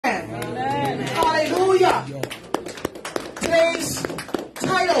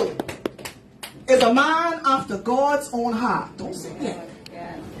is a man after God's own heart. Don't say that.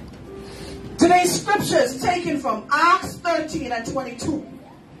 Today's scripture is taken from Acts 13 and 22.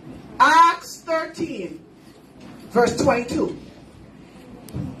 Acts 13, verse 22.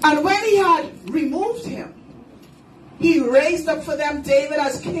 And when he had removed him, he raised up for them David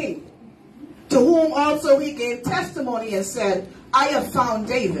as king, to whom also he gave testimony and said, I have found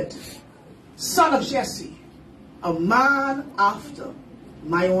David, son of Jesse, a man after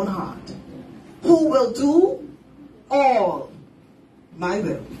my own heart, who will do all my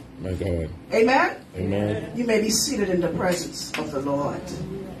will. My God. Amen? Amen. You may be seated in the presence of the Lord.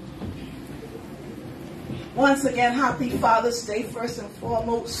 Once again, happy Father's Day, first and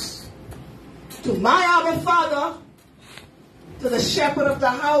foremost. To my Abba Father, to the shepherd of the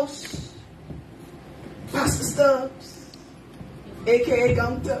house, Pastor Stubbs, a.k.a.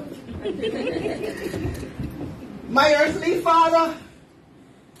 Gunter. My earthly father,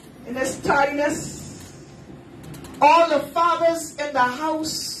 in his tardiness, all the fathers in the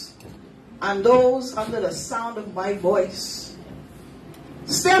house, and those under the sound of my voice.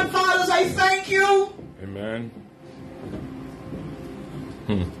 Stepfathers, I thank you. Amen.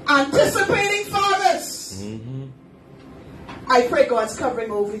 Anticipating fathers, I pray God's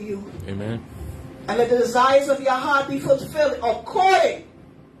covering over you. Amen. And let the desires of your heart be fulfilled according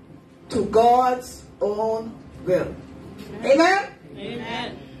to God's own will. Amen?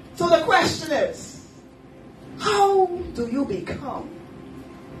 Amen. So the question is, how do you become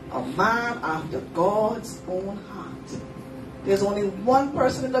a man after God's own heart? There's only one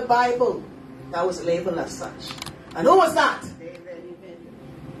person in the Bible that was labeled as such. And who was that?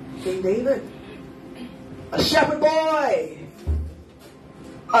 King David. A shepherd boy.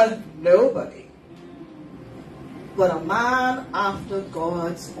 A nobody. But a man after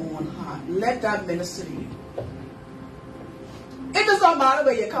God's own heart. Let that minister to you. It does not matter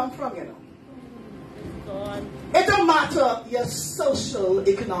where you come from, you know. It don't matter your social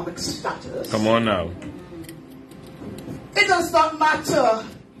economic status. Come on now. It does not matter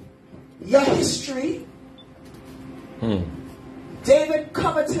your history. David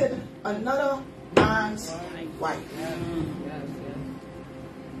coveted another man's wife.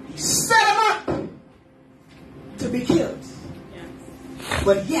 He set him up to be killed.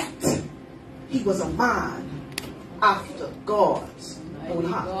 But yet, he was a man after God's own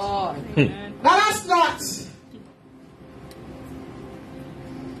heart. Now that's not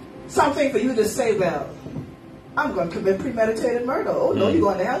something for you to say, well, I'm going to commit premeditated murder. Oh no, you're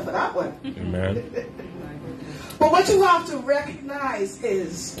going to hell for that one. Amen. But what you have to recognize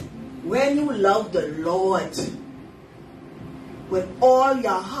is when you love the Lord with all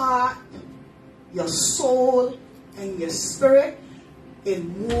your heart, your soul, and your spirit, it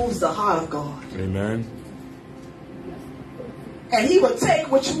moves the heart of God. Amen. And he will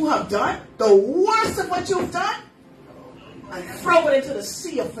take what you have done, the worst of what you've done, and throw it into the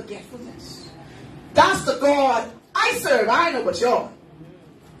sea of forgetfulness. That's the God I serve. I know what you're.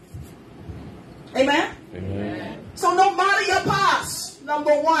 Amen? Amen. So no matter your past,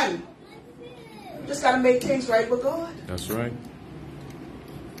 number one, you just got to make things right with God. That's right.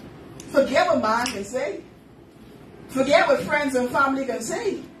 Forget what man can say. Forget what friends and family can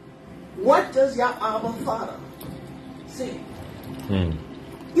say. What does your Abba Father say?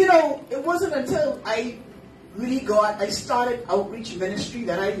 You know, it wasn't until I started outreach ministry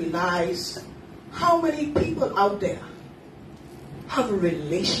that I realized how many people out there have a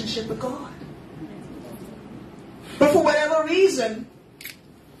relationship with God. But for whatever reason,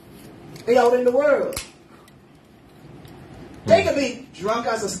 they out in the world. They could be drunk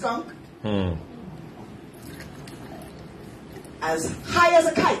as a skunk, as high as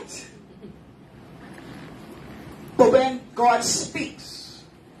a kite. But when God speaks,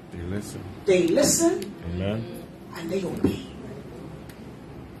 they listen, Amen. and they obey.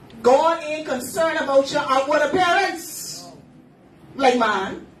 God ain't concerned about your outward appearance, like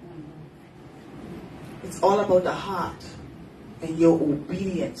man. It's all about the heart and your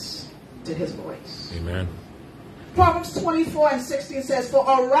obedience to his voice. Amen. Proverbs 24 and 16 says, for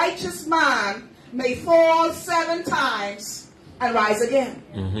a righteous man may fall 7 times and rise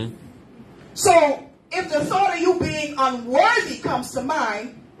again. So, if the thought of you being unworthy comes to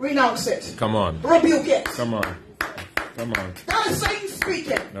mind, renounce it. Come on. Rebuke it. Come on. Come on. That is Satan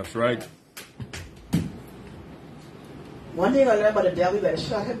speaking. That's right. One thing I learned about the devil, you better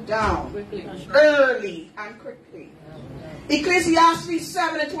shut him down early and quickly. Ecclesiastes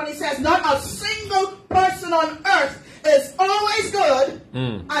 7 and 20 says, not a single person on earth is always good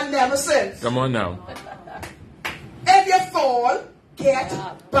and never sins. Come on now. If you fall, get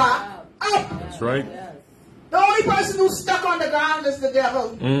back up. That's right. The only person who's stuck on the ground is the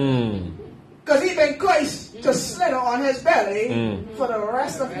devil. Because Because he's been cursed to slither on his belly for the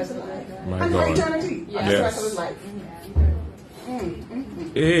rest of his life. My And for God. eternity. Yes. That's the rest of his life.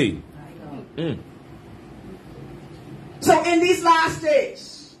 Hey. So in these last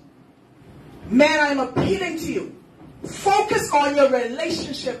days, man, I'm appealing to you. Focus on your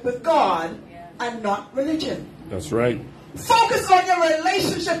relationship with God and not religion. That's right. Focus on your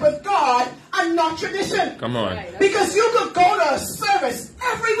relationship with God and not tradition. Come on. Because you could go to a service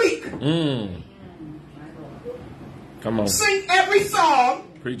every week, Come on. sing every song,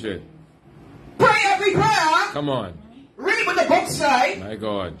 Preach it. pray every prayer, Come on. read what the book say, My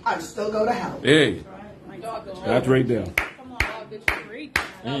God. and still go to hell. Hey. Dog the truth. That's right there. Come on, dog the truth. Preach.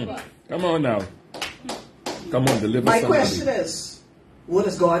 Help us. Come on now. Come on, deliver My somebody. question is, what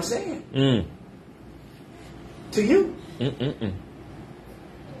is God saying Mm. to you?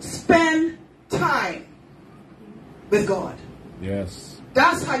 Spend time with God. Yes.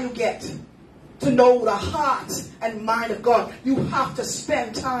 That's how you get to know the heart and mind of God. You have to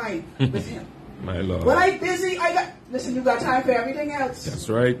spend time with Him. My Lord. When I'm busy, listen, you got time for everything else. That's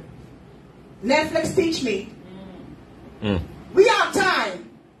right. Netflix teach me. Mm. We have time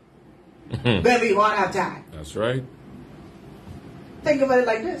when we want to have time. That's right. Think about it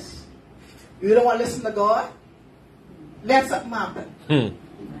like this. You don't want to listen to God? Let something happen.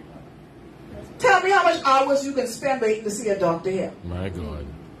 Tell me how much hours you can spend waiting to see a doctor here. My God.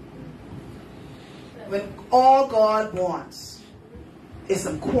 When all God wants is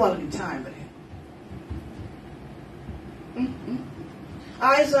some quality time with Him.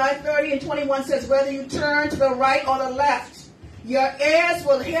 Isaiah 30:21 says, whether you turn to the right or the left, your ears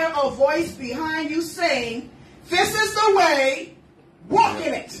will hear a voice behind you saying, this is the way, walk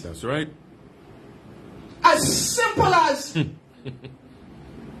in it. That's right. As simple as, hey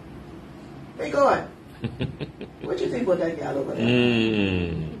God, what do you think about that gal over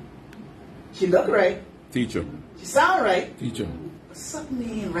there? She look right, Teacher. she sound right, Teacher. but something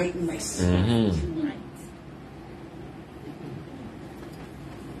ain't right and nice.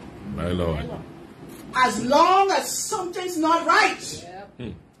 My Lord. As long as something's not right,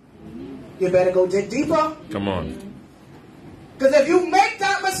 you better go dig deeper. Come on. Because if you make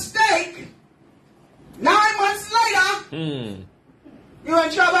that mistake, 9 months later, you're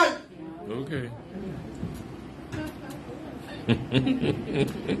in trouble. Okay.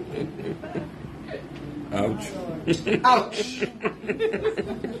 Ouch. Ouch.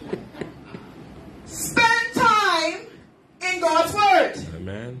 Spend time in God's Word.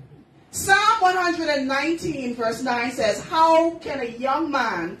 Amen. Psalm 119 verse 9 says, how can a young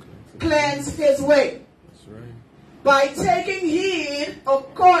man cleanse his way? That's right. By taking heed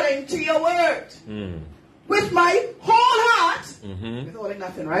according to your word. With my whole heart, withholding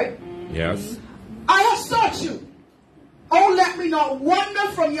nothing, right? Yes. I have sought you. Oh, let me not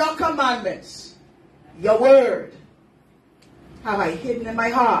wander from your commandments. Your word have I hidden in my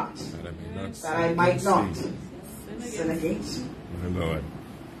heart, that I might not sin against you. My Lord.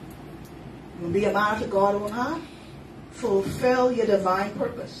 You will be a man to God's own heart. Fulfill your divine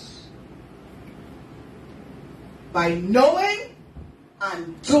purpose by knowing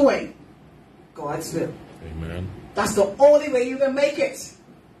and doing God's will. Amen. That's the only way you can make it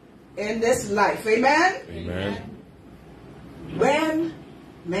in this life. Amen? Amen. When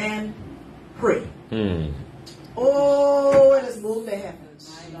men pray. Oh, it has moved the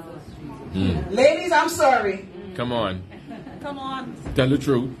heavens. Ladies, I'm sorry. Come on. Come on. Tell the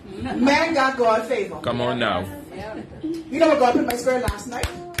truth. Men got God favor. Come on now. You know what God put in my spirit last night?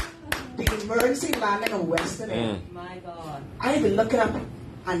 The emergency landing on Western Air. My God. I had to look it up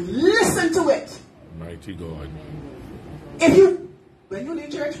and listen to it. Mighty God. When you leave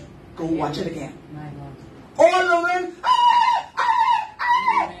church, go watch it again. My God. All the women,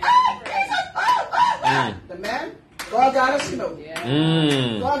 the men, God got us, you know.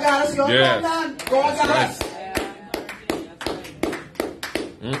 God got us, Yes. God got Right. us.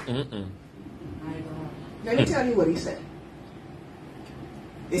 Let me tell you what he said.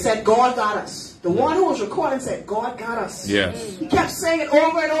 He said, God got us. The one who was recording said, God got us. Yes. He kept saying it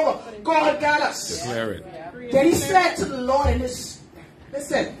over and over. God got us. Declare it. Then he said to the Lord in his,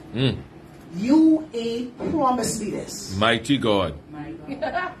 listen, you ain't promised me this. Mighty God. My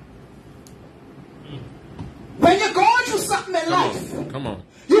God. When you're going through something in life, Come on.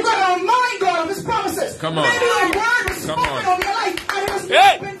 you got to remind God of his promises. Come on. Maybe a word was Come spoken on. over your life and it has Hey!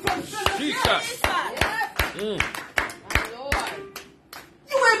 not been fulfilled. Jesus. My Lord.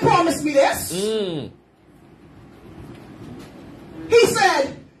 You ain't promised me this. He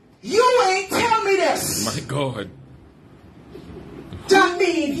said, you ain't tell me this. My God. That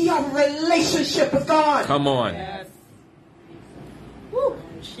means he have a relationship with God. Come on. Yes.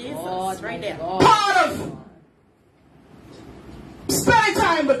 Jesus. Right there. Part of spending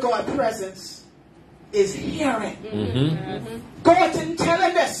time with God's presence is hearing. God didn't tell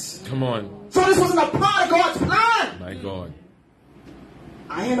him this. Come on. So this wasn't a part of God's plan. My God.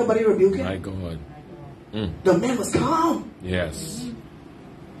 I ain't nobody rebuking. My God. The man was calm. Yes.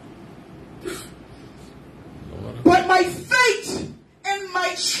 But my faith and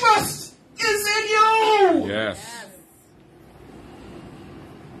my trust is in you. Yes.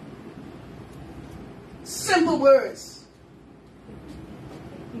 Simple words.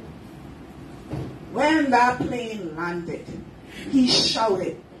 When that plane landed, he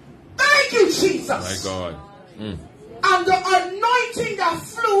shouted, "Thank you, Jesus." My God. And the anointing that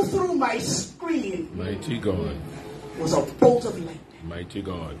flew through my screen Mighty God. was a bolt of light. Mighty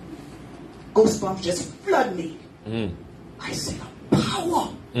God. Goosebumps just flood me. I said, power.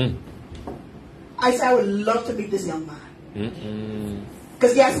 I said, I would love to meet this young man.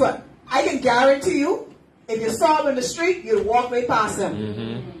 Because guess what? I can guarantee you, if you saw him in the street, you'd walk right past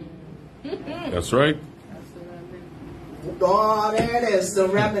him. That's right. Oh, there it is. The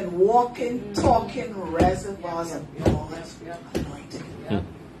remnant walking, talking reservoirs of God's anointing.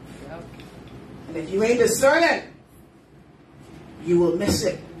 And if you ain't discerning, you will miss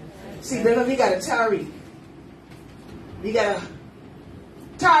it. See, brother, we got to tarry. We got to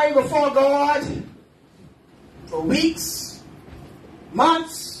tarry before God for weeks,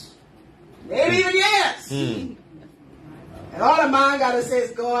 months, maybe even years. And all the man got to say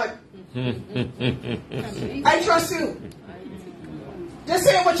is, God, I trust you. Just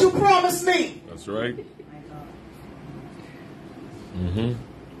say what you promised me. That's right. You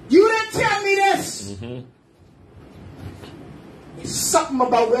didn't tell me this. It's something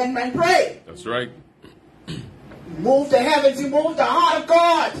about when men pray. That's right. You move the heavens, you move the heart of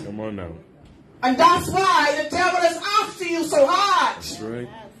God. Come on now. And that's why the devil is after you so hard. That's right.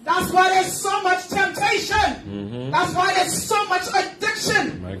 That's why there's so much temptation. That's why there's so much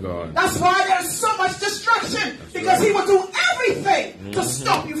addiction. My God. That's why there's so much destruction. That's because right. he will do everything to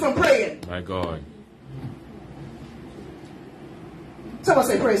stop you from praying. My God. Someone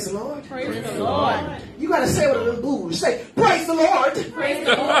say, praise the Lord. Praise the Lord. You got to say with a little booze. Say, praise the Lord. Praise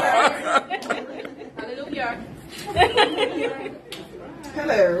the Lord. Hallelujah.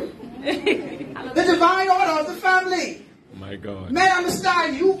 Hello. The divine order of the family. My God. Men,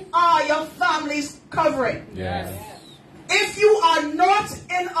 understand you are your family's covering. Yes. If you are not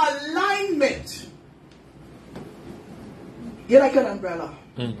in alignment, you're like an umbrella.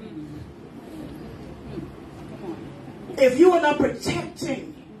 If you are not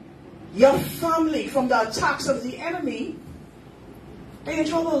protecting your family from the attacks of the enemy, they're in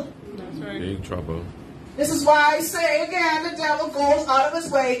trouble. Big trouble. This is why I say again, the devil goes out of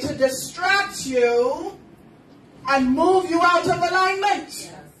his way to distract you and move you out of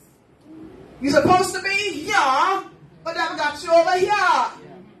alignment. You're supposed to be here, but devil got you over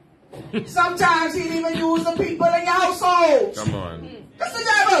here. Sometimes he'll even use the people in your household. Come on. That's the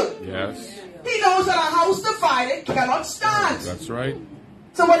devil. Yes. He knows that a house divided cannot stand. That's right.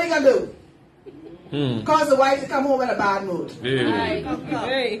 So what are you going to do? Cause the wife to come home in a bad mood.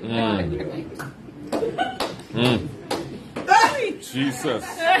 Jesus.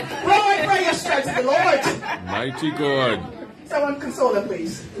 Go and pray your strength to the Lord. Mighty God. Someone console him,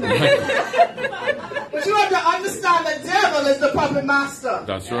 please. But you have to understand the devil is the puppet master.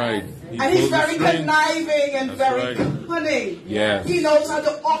 That's right. And he's very pulls the strings. conniving and That's very right. cunning. Yes. He knows how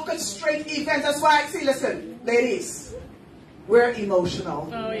to orchestrate events. That's why I see, listen, ladies, we're emotional.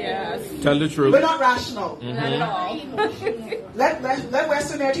 Oh, yes. Tell the truth. We're not rational. Not at all. Let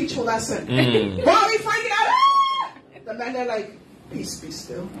Western Air teach you a lesson. While we fighting out, the men are like, peace be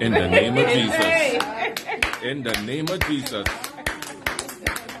still. In the name of Jesus. In the name of Jesus.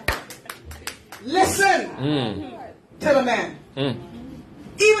 Listen to the man.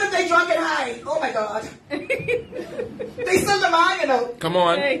 Even if they drunk and high, oh my God. They still the man, you know. Come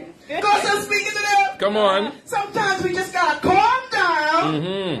on. God's still speaking to them. Come on. Sometimes we just gotta calm down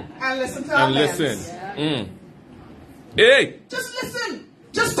and listen to our And men. listen. Hey. Just listen.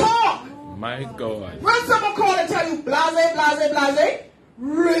 Just talk. My God. When someone call and tell you blase, blase, blase,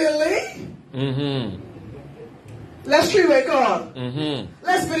 really? Let's three-way call.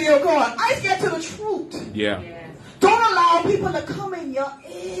 Let's video call. I get to the truth. Yeah. Don't allow people to come in your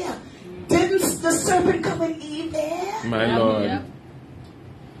ear. Didn't the serpent come in Eve's ear? My Lord. Yep.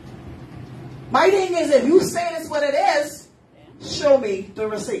 My thing is, if you say this what it is, show me the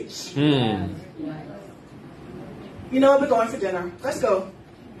receipts. You know, we're going for dinner. Let's go.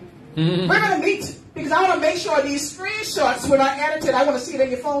 We're going to meet because I want to make sure these screenshots were not edited. I want to see it in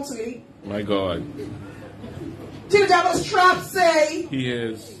your phone, sweetie. My God. See, the devil's trap say He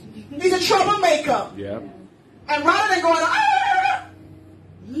is. he's a troublemaker. Yep. And rather than going,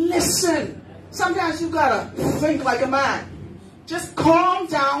 listen. Sometimes you gotta think like a man. Just calm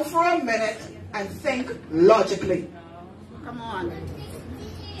down for a minute and think logically. Come on.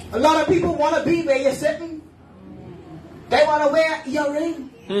 A lot of people want to be where you're sitting. They want to wear your ring,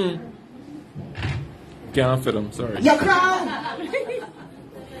 Can't fit him. Sorry. your crown.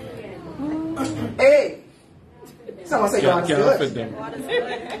 Hey, someone say God's Can't fit good.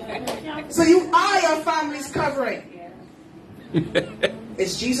 them. So you are your family's covering.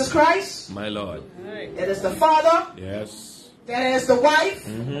 It's Jesus Christ. My Lord. It is the father. Yes. Then it is the wife.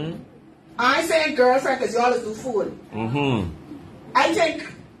 Mm-hmm. I ain't saying girlfriend because you always do food. Mm-hmm. I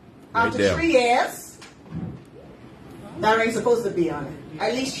think after there. 3 years, that ring's supposed to be on it.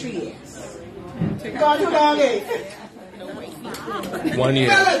 At least 3 years. Gone too long, eh? 1 year.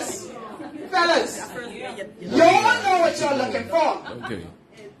 Fellas, you all know what you're looking for. Okay.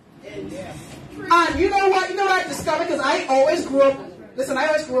 And you know what? You know what I discovered? Because I always grew up, listen, I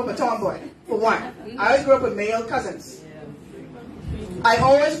always grew up a tomboy, for one. I always grew up with male cousins. I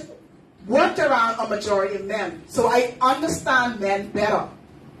always worked around a majority of men. So I understand men better.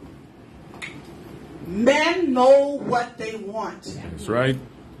 Men know what they want. That's right.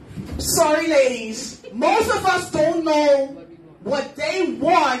 Sorry, ladies. Most of us don't know what they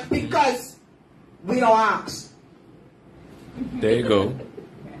want because we don't ask. There you go.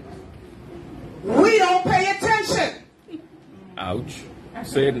 We don't pay attention. Ouch.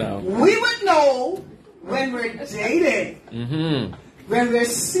 Say it now. We would know when we're dating, Mm-hmm. when we're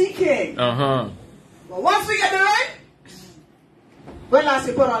seeking. Uh-huh. But once we get the ring, when last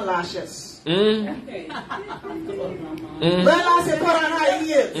you put on lashes? Mm. When last you put on high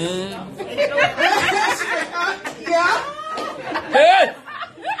heels? Yeah? Hey!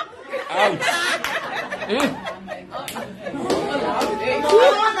 Ouch. Mm.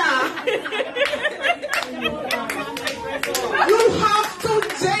 You have to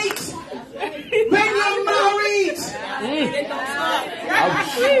date when you're married.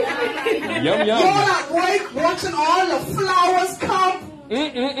 Ouch. Yum, You're yum. at work watching all the flowers come.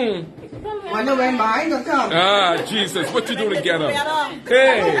 Mm-mm-mm. Wonder when mine gonna come. Ah, Jesus. What you do to get him?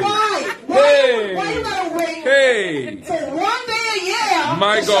 Hey. Why? Hey. Why you gotta wait Hey. for 1 day a year?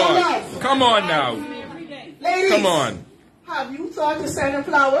 My to show God. love? Come on now. Ladies, Come on. have you thought to send them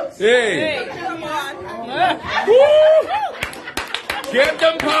flowers? Hey. Woo. Get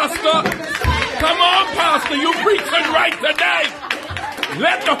them, Pastor. Come on, Pastor. You preaching right today.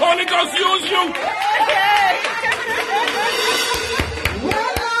 Let the Holy Ghost use you.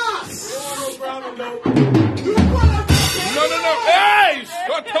 Well, lost. No. Hey,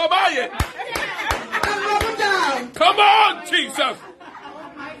 shut up, it. And rub it down. Come on, Jesus.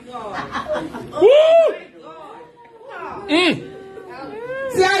 Woo. Mm.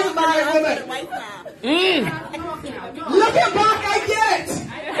 See, I was married woman. Mm. Looking back, I get it.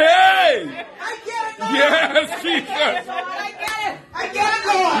 Hey. I get it, Lord. Yes, Jesus. I get it,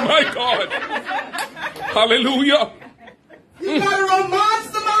 Lord. My God. Hallelujah. You got a romance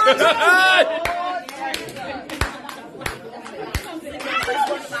the man.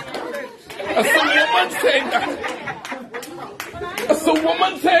 That's a woman saying that. That's a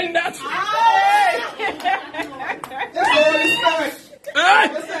woman saying that. Just Holy Spirit.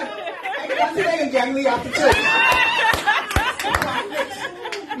 Hey. Listen, I can't say in January after church.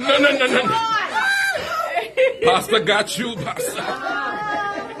 No. Pastor got you, Pastor.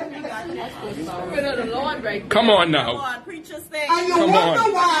 Come on now. And you Come wonder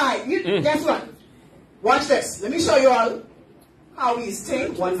on. why. Guess what? Watch this. Let me show you all how he's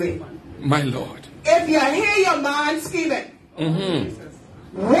think one way. My Lord. If you hear your man scheming, Mm-hmm.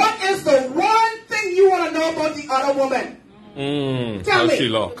 what is the one thing you want to know about the other woman? Tell How me. she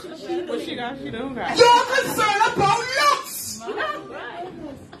look? You're concerned about looks.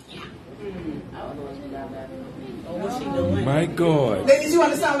 My God. Ladies, you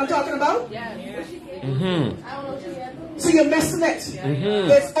understand what I'm talking about? Mm-hmm. So you're missing it.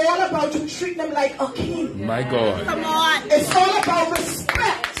 Mm-hmm. It's all about you treating them like a king. My God. It's all about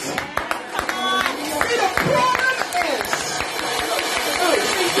respect. See, the problem is...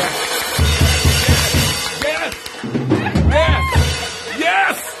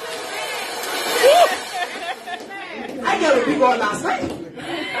 Yes. I get what we got last night.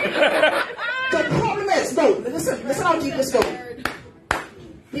 The problem is, no, listen how deep this goes.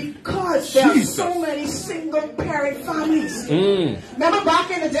 Because there are Jesus. so many single parent families. Mm. Remember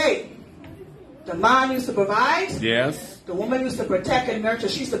back in the day, the man used to provide, Yes. The woman used to protect and nurture.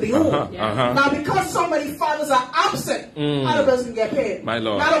 She used to be home. Now, because so many fathers are absent, other doesn't get paid. My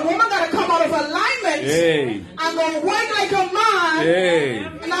Lord. Now, the woman got to come out of alignment and go work like a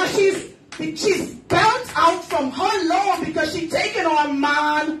man. Now, she's bounced out from her load because she's taking on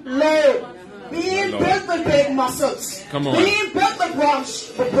man load. Being built with big muscles. Come on. Being built with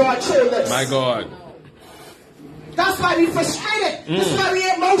broad shoulders. My God. That's why we frustrated. This is why we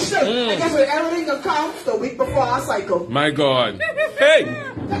emotional. And guess what? Everything will come the week before our cycle. My God. Hey.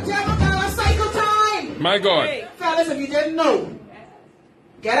 The devil got our cycle time. My God. Fellas, if you didn't know,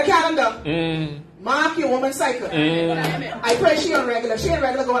 get a calendar. Mark your woman's cycle. I pray she on regular. She ain't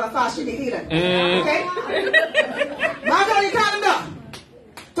regular going to fast. She need healing. Okay? Mark it on your calendar.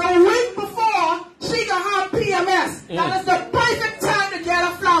 The week before, she can have PMS. That is the perfect time to get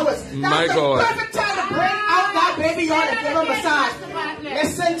her flowers. That is the perfect time to bring out that baby on and give her a massage.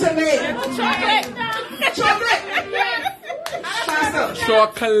 Listen to me. Chocolate. Pastor.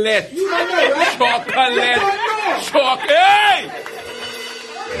 Chocolate. You don't know, right? Chocolate. Chocolate.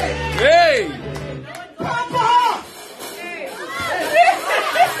 Hey. Papa.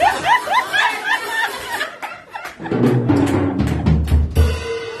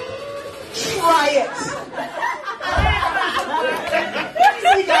 Try it.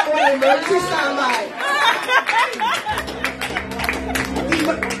 We got one emergency standby.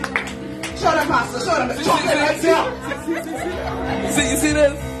 Show them, Pastor. Show them. Chocolate right there. You see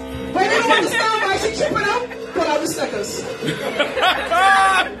this? When they want to standby, she chip it up. Put out the stickers.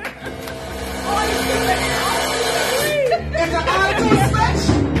 If the auto switch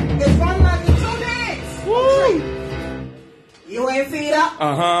is 1 like in 2 days. Woo. You ain't feed up.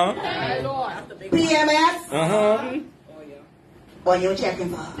 PMS. Or you checking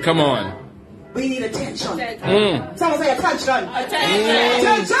for. Come on. We need attention. Someone say attention.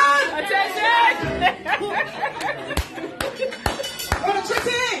 Attention. What the trick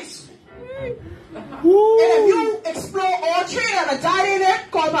is? And if you explore all three and a die in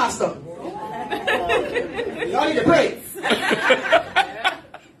it, call Pastor. Y'all need to pray.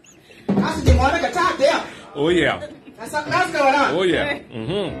 That's a demonic attack there. Oh, yeah. That's something else going on. Oh, yeah.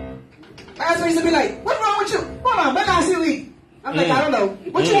 That's why he used to be like, what's wrong with you? Hold on, what last you eat? I'm like, I don't know.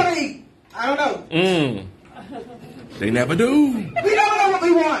 What you want to eat? I don't know. They never do. We don't know what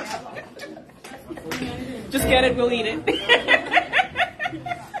we want. Just get it, we'll eat it.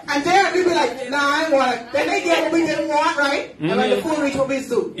 And then we be like, nah, I ain't want it. Then they get what we didn't want, right? And when the food reach what we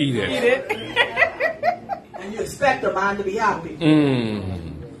do. Eat it. And you expect the man to be happy.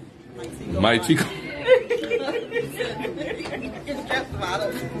 Mighty God.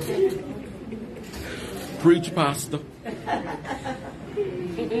 Preach, Pastor.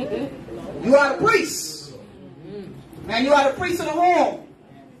 You are the priest. And you are the priest of the home.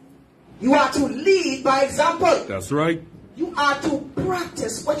 You are to lead by example. That's right. You are to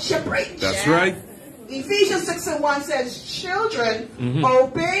practice what you preach. That's right. Ephesians 6:1 says, children,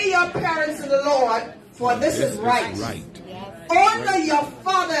 obey your parents in the Lord, for this is right. Honor your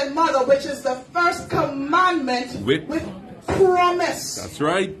father and mother, which is the first commandment with promise. That's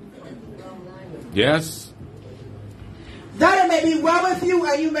right. Yes. That it may be well with you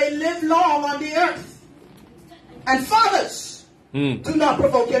and you may live long on the earth. And fathers, do not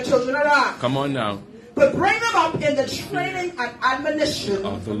provoke your children to wrath. Come on now. But bring them up in the training and admonition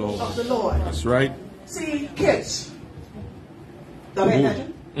Of the Lord. That's right. See, kids. Don't pay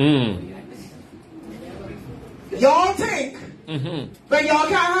attention. Y'all think when y'all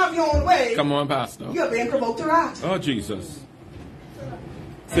can't have your own way. Come on, Pastor. You're being provoked to wrath. Oh, Jesus.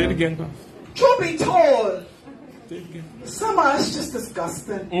 Say it again, Pastor. Truth be told, Say it again. some of us just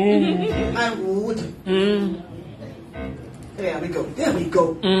disgusting and rude. There we go. There we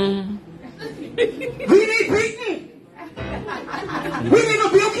go. We need beating. We need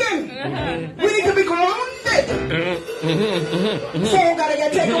rebuking. We need to be grounded. Some gotta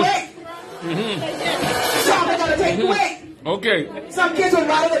get taken away. Some gotta take away. Okay. Some kids would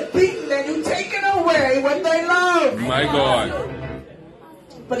rather be beaten than you taking away what they love. My God.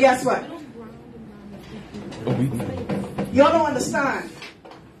 But guess what? Y'all don't understand.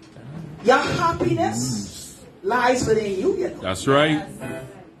 Your happiness lies within you, you know. That's right.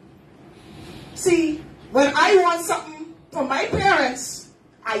 See, when I want something from my parents,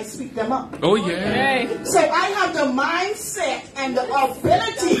 I speak them up. Oh, yeah. So I have the mindset and the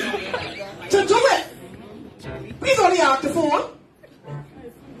ability to do it. We've only asked for.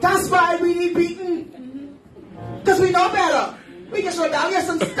 That's why we need beaten. Because we know better. We just rebellious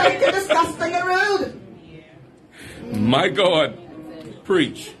and stinking, disgusting and rude. My God.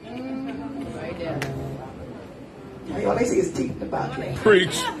 Preach. All they see is teeth in the back.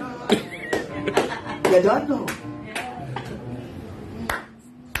 Preach. You don't know.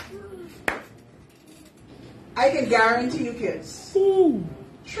 I can guarantee you, kids,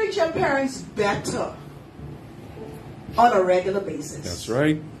 treat your parents better on a regular basis. That's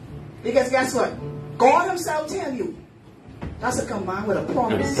right. Because guess what? God himself tell you. That's a command with a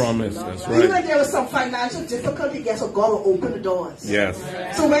promise. A promise, that's Even right. if there was some financial difficulty, guess what? God will open the doors. Yes.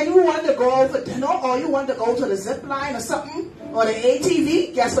 So when you want to go for dinner or you want to go to the zip line or something, or the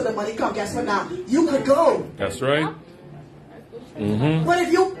ATV, guess what? The money come. Guess what now? You could go. That's right. Mm-hmm. But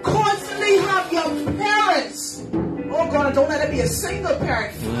if you constantly have your parents, oh God, don't let it be a single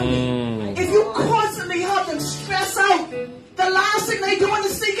parent family. If you constantly have them stress out, the last thing they do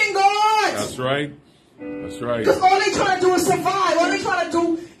is seeking God. That's right. That's right. Because all they trying to do is survive. All they trying to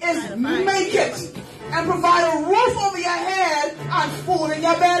do is make it and provide a roof over your head and food in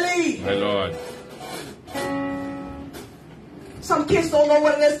your belly. My Lord. Some kids don't know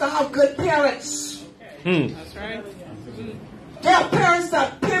what it is to have good parents. That's right. There are parents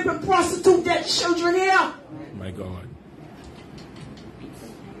that pimp and prostitute their children here. My God.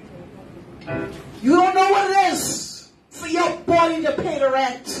 You don't know what it is for your body to pay the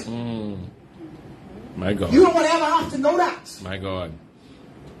rent. My God. You don't want to ever have to know that. My God.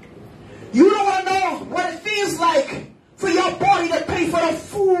 You don't want to know what it feels like for your body to pay for the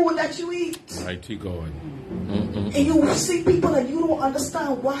food that you eat. Mighty God. And you see people and you don't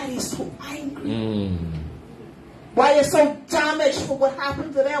understand why they're so angry. Why they're so damaged for what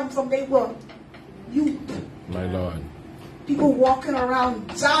happened to them from they were youth. My Lord. People walking around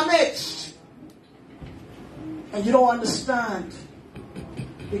damaged. And you don't understand.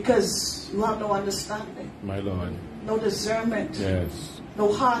 Because you have no understanding. My Lord. No discernment. Yes.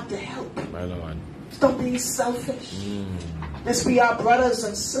 No heart to help. My Lord. Stop being selfish. Let's be our brothers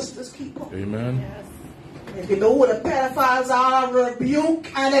and sisters keeper. Amen. If you know who the pedophiles are,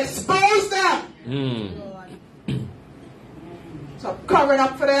 rebuke and expose them. So covering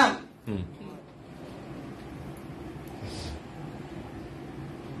up for them.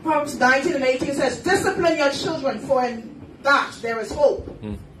 Proverbs 19 and 18 says, discipline your children, for in that there is hope.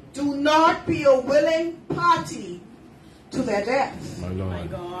 Do not be a willing party to their death. My Lord. My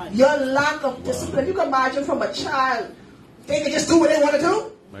God. Your lack of discipline. You can imagine from a child, they can just do what they want to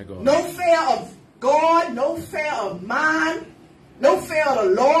do. My God. No fear of God, no fear of man, no fear of the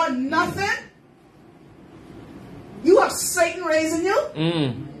Lord, nothing. You have Satan raising you.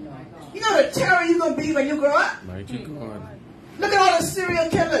 You know the terror you're going to be when you grow up? Mighty God. Look at all the serial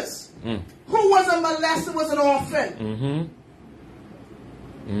killers. Who wasn't molested, was an orphan.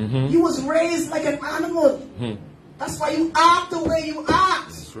 You was raised like an animal. That's why you act the way you act.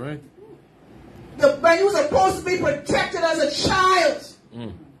 That's right. When you were supposed to be protected as a child,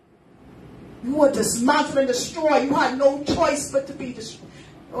 you were dismantled and destroyed. You had no choice but to be destroyed.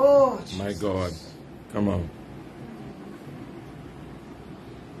 Oh, Jesus. My God. Come on.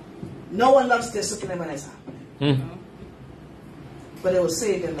 No one loves discipline when it's happening. But it will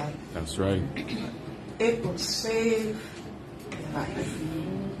save your life. That's right. It will save your life.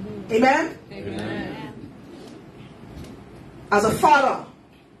 Amen? Amen. As a father,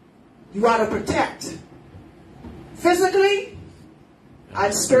 you are to protect physically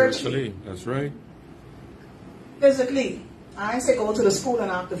and spiritually. That's right. Physically, I ain't say go to the school and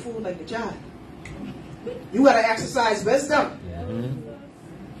act the fool like the child. You got to exercise wisdom.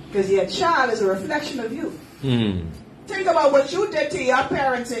 Because your child is a reflection of you. Think about what you did to your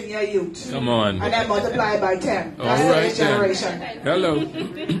parents in your youth. Come on. And then multiply by 10. All That's the right, next generation. then. Hello.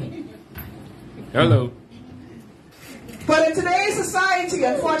 Hello. But in today's society,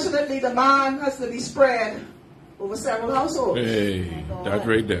 unfortunately, the man has to be spread over several households. Hey, that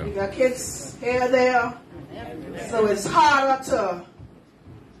right there. You got kids here, there. So it's harder to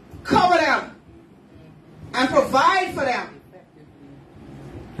cover them and provide for them.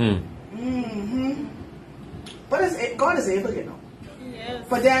 But God is able, you know. Yes.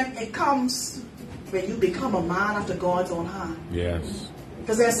 But then it comes when you become a man after God's own heart. Yes.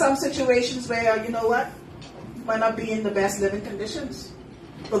 Because there are some situations where, you know what, you might not be in the best living conditions.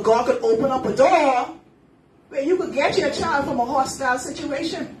 But God could open up a door where you could get your child from a hostile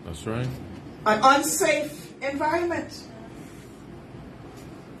situation. That's right. An unsafe environment.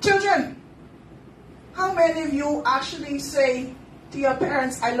 Children, how many of you actually say to your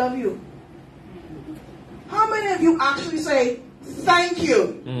parents, I love you? How many of you actually say, thank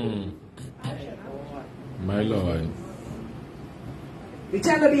you? My Lord. We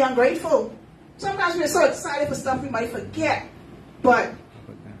tend to be ungrateful. Sometimes we're so excited for stuff we might forget. But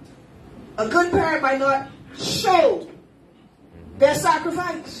a good parent might not show their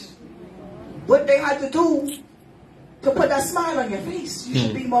sacrifice. What they had to do to put that smile on your face. You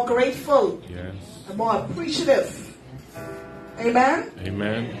should be more grateful. Yes. And more appreciative. Amen?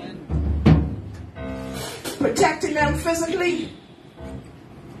 Amen. protecting them physically,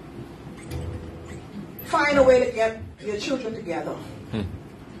 find a way to get your children together.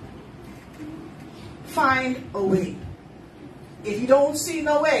 Find a way. If you don't see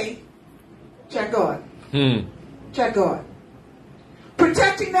no way, check God. Check God.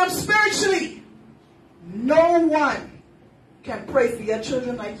 Protecting them spiritually. No one can pray for your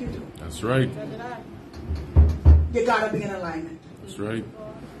children like you do. That's right. You gotta be in alignment. That's right.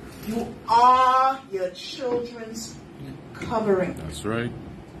 You are your children's covering. That's right.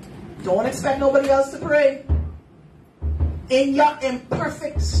 Don't expect nobody else to pray. In your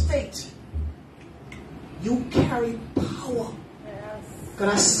imperfect state, you carry power.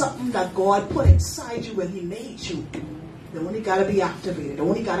 Because that's something that God put inside you when He made you. It only got to be activated. It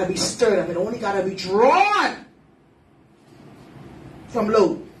only got to be stirred up. It only got to be drawn from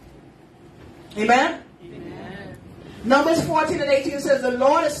low. Amen? Amen? Numbers 14 and 18 says, the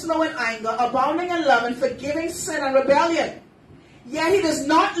Lord is slow in anger, abounding in love, and forgiving sin and rebellion. Yet He does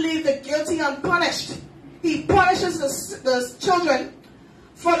not leave the guilty unpunished. He punishes the children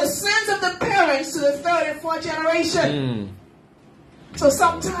for the sins of the parents to the third and fourth generation. So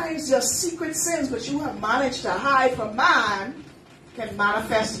sometimes your secret sins, which you have managed to hide from man, can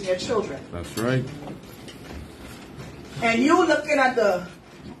manifest in your children. That's right. And you looking at the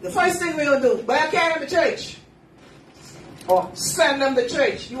first thing we're going to do, well, carry them to church. Or send them to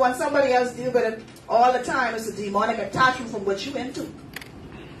church. You want somebody else to deal with it all the time. It's a demonic attachment from what you're into.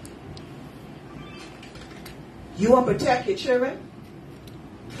 You want to protect your children?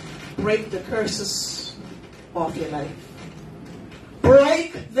 Break the curses off your life.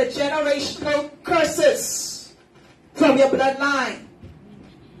 Break the generational curses from your bloodline.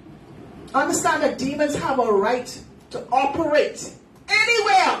 Understand that demons have a right to operate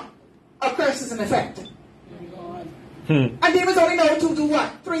anywhere a curse is in effect. And demons only know to do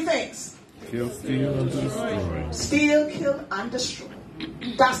what? Three things. Kill, steal, and destroy. Steal, kill, and destroy.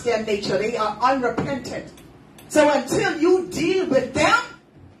 That's their nature. They are unrepentant. So until you deal with them,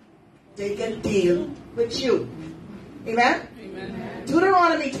 they can deal with you. Amen? Amen.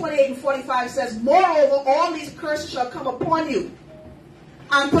 Deuteronomy 28 and 45 says, moreover, all these curses shall come upon you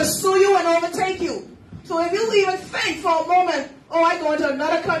and pursue you and overtake you. So if you even think for a moment, oh, I go into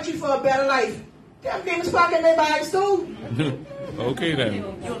another country for a better life, them demons packing their bags too. Okay then.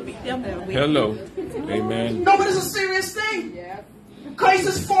 Hello. Amen. No, but it's a serious thing. Yeah.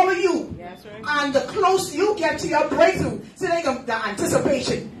 Curses follow you. Yes, right. And the closer you get to your breakthrough, see, the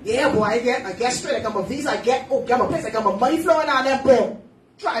anticipation. Yeah, boy, I get straight. I got my visa, I get my place, I got my money flowing out, and then boom,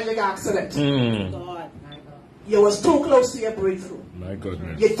 tragic accident. God. You was too close to your breakthrough. My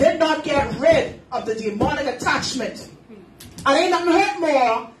goodness. You did not get rid of the demonic attachment. And ain't nothing hurt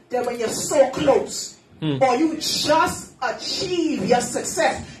more than when you're so close. Or you just achieve your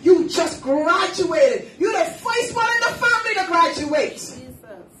success. You just graduated. You're the first one in the family to graduate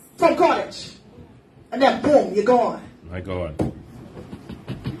from college. And then boom, you're gone. My God.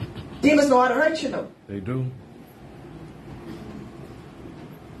 Demons know how to hurt you, though. They do.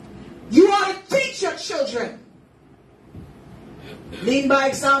 You ought to teach your children. Lead by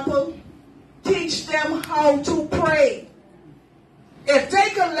example. Teach them how to pray. If they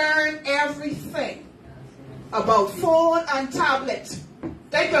can learn everything about phone and tablet,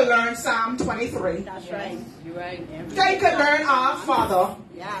 they can learn Psalm 23. That's right. You're right. They can learn Our Father.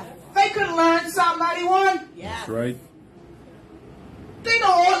 Yeah. They can learn Psalm 91. Yeah. That's right. They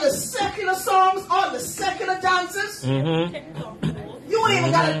know all the secular songs, all the secular dances. You ain't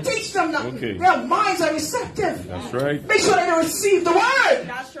even got to teach them nothing. Okay. Their minds are receptive. That's right. Make sure they receive the word.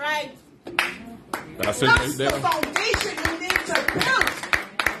 That's right. That's it. That's the foundation you need to build.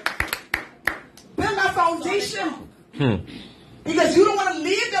 Build that foundation. Because you don't want to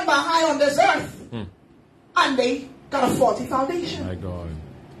leave them behind on this earth. And they got a faulty foundation. My God.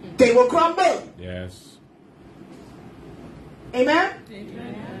 They will crumble. Yes. Amen?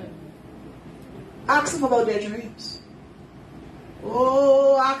 Amen. Ask them about their dreams.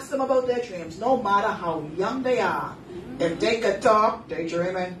 Oh, ask them about their dreams. No matter how young they are. If they could talk, they're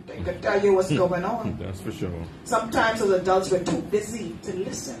dreaming. They could tell you what's going on. That's for sure. Sometimes as adults, we're too busy to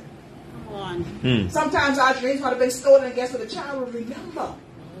listen. Sometimes our dreams might have been stolen, and guess what? The child will remember.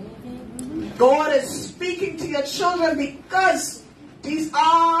 God is speaking to your children because these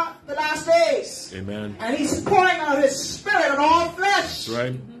are the last days. Amen. And He's pouring out His Spirit on all flesh. That's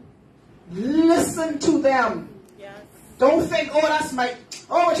right. Listen to them. Yes. Don't think, oh, that's my...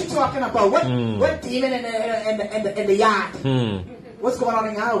 Oh, what you talking about? What demon in the yard? What's going on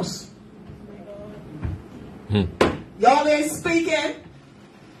in your house? Y'all ain't speaking.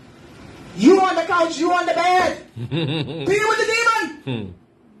 You on the couch, you on the bed. Deal with the demon.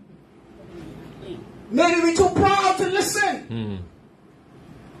 Maybe we're too proud to listen.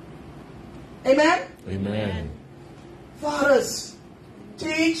 Amen? Amen. Fathers,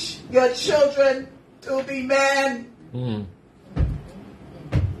 teach your children to be men.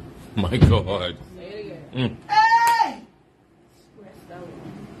 My God. Hey!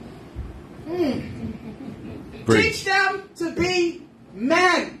 Teach them to be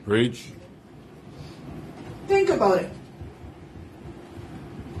men. Preach. Think about it.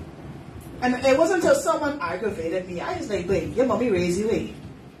 And it wasn't until someone aggravated me. I was like, wait, your mommy raised you, wait.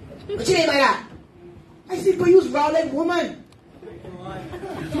 But you ain't like that. I said, but you was raw like woman.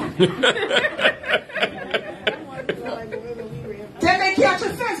 Then they catch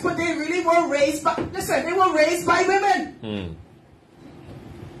offense, but they really were raised by, listen, they were raised by women.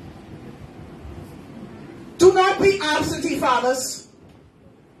 Do not be absentee fathers.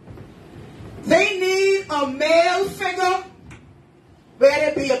 They need a male figure, whether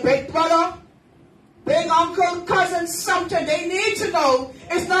it be a big brother, big uncle, cousin, something. They need to know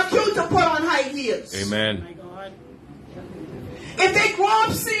it's not cute to put on high heels. Amen. If they grow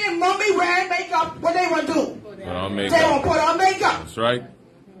up seeing mommy wearing makeup, what they want to do? They want to put on makeup. That's right.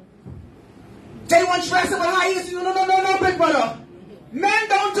 They want to dress up with high heels. No, big brother. Men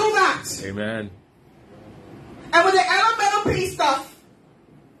don't do that. Amen. And with the elemental P stuff,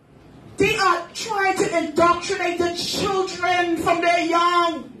 they are trying to indoctrinate the children from their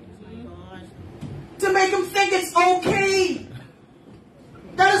young to make them think it's okay.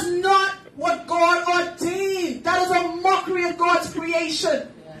 That is not what God ordained. That is a mockery of God's creation.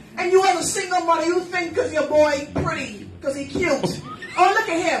 And you as a single mother, you think because your boy pretty, because he cute. Oh, look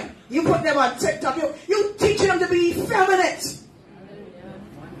at him. You put them on TikTok. You teaching them to be effeminate.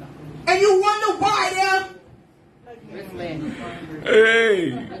 And you wonder why they're...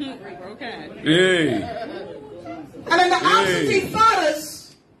 Hey. Hey. And then the absentee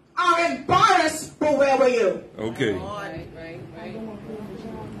fathers are embarrassed, but where were you? Okay.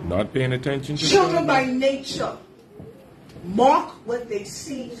 Not paying attention to children by nature mock what they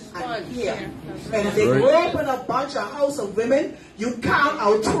see and hear. And if they grow up in a bunch of house of women, you can't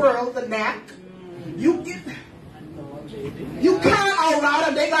out-twirl the neck. You can't out-ride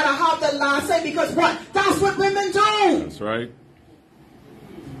them. They gotta have the last say because what? That's what women do. That's right.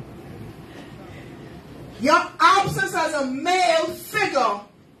 Your absence as a male figure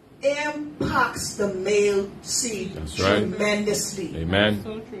impacts the male seed tremendously. Amen.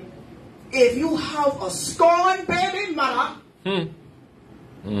 So true. If you have a scorned baby mother,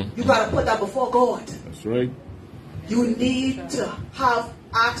 you got to put that before God. That's right. You need to have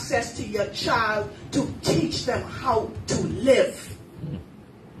access to your child to teach them how to live.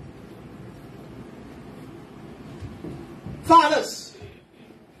 Fathers,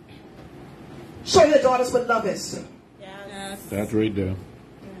 show your daughters what love is. Yes. That's right there.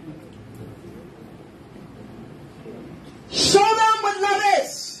 Show them what love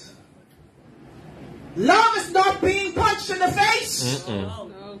is. Love is not being punched in the face.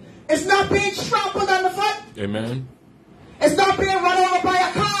 It's not being trampled on the foot. Amen. It's not being run over by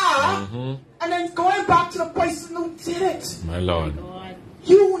a car and then going back to the person who did it. My Lord.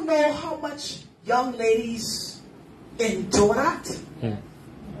 You know how much young ladies endure that?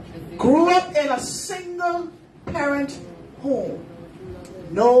 Grew up in a single parent home.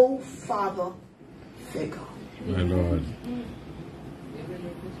 No father figure. My Lord.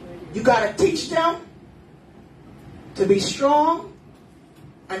 You got to teach them to be strong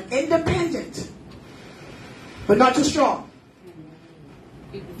and independent, but not too strong.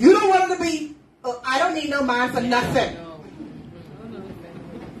 You don't want them to be, oh, I don't need no man for nothing.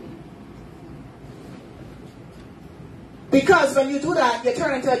 Because when you do that, you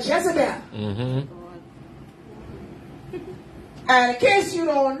turn into a Jezebel. And in case you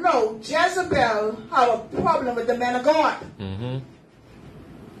don't know, Jezebel had a problem with the men of God.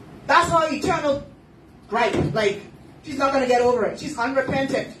 That's her eternal gripe. Like, she's not going to get over it. She's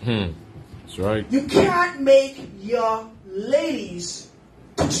unrepentant. That's right. You can't make your ladies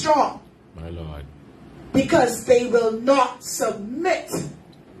too strong. My Lord. Because they will not submit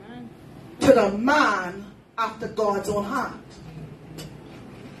to the man after God's own heart.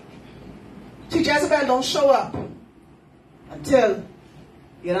 See, Jezebel don't show up until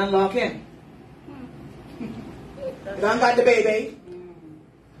you don't lock in. You don't got the baby.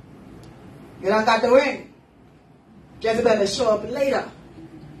 You don't got the ring. Jezebel will show up later.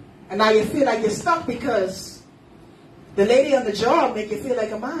 And now you feel like you're stuck because the lady on the job make you feel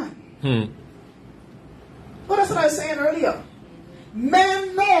like a man. Well, that's what I was saying earlier.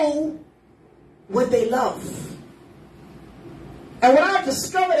 Men know what they love. And what I've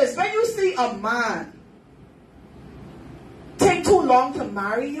discovered is when you see a man take too long to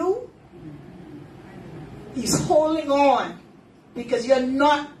marry you, He's holding on because you're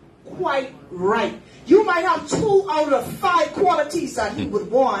not quite right. You might have 2 out of 5 qualities that he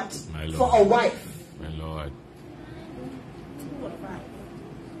would want for a wife. My Lord.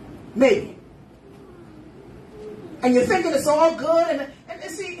 Maybe. And you're thinking it's all good. And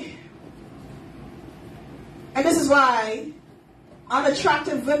see, and this is why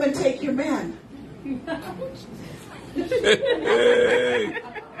unattractive women take your man.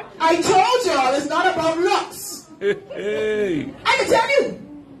 I told y'all it's not about looks. I can tell you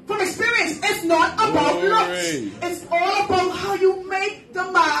from experience, it's not about looks. It's all about how you make the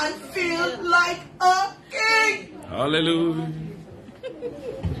man feel like a king. Hallelujah.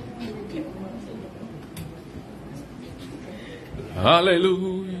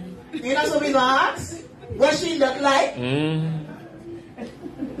 Hallelujah. You know, so we gonna ask what she look like. Then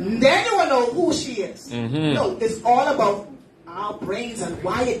you will know who she is. No, it's all about our brains and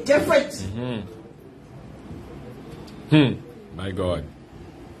why it's different. My God.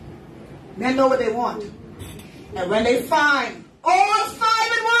 Men know what they want. And when they find all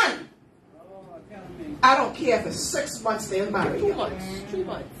 5 in one, I don't care if it's 6 months they're married. 2 months. 2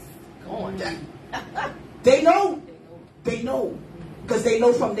 months. Go on. They know. They know. Because they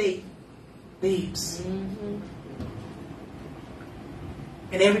know from their babes.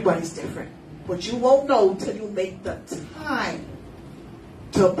 And everybody's different. But you won't know till you make the time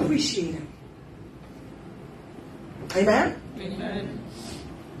to appreciate him. Amen? Amen.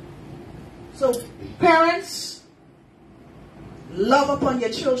 So, parents, love upon your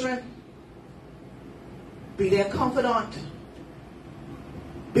children. Be their confidant.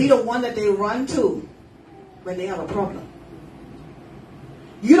 Be the one that they run to when they have a problem.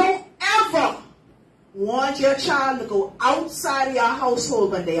 You don't ever want your child to go outside of your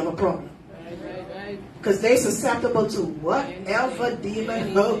household when they have a problem. Because they're susceptible to whatever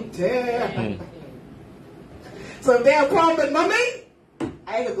demon out there. So if they have a problem with mommy,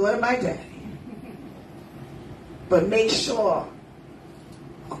 I can go to my daddy. But make sure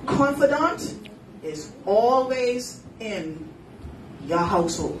a confidant is always in your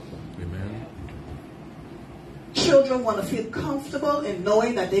household. Amen. Children want to feel comfortable in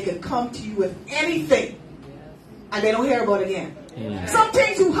knowing that they can come to you with anything and they don't hear about it again. Some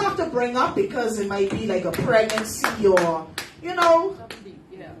things you have to bring up because it might be like a pregnancy or, you know,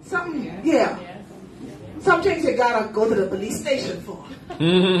 something, yeah. Some things you gotta go to the police station for.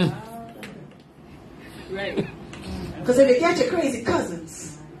 Right. Because if you get your crazy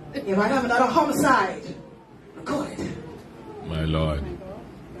cousins, you might have another homicide recorded. My Lord.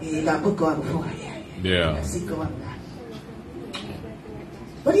 You gotta put God before you. Yeah. See God.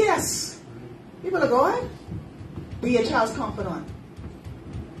 But yes, people of God, be your child's confidant.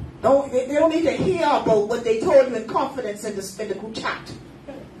 They don't need to hear about what they told you in confidence in the group chat,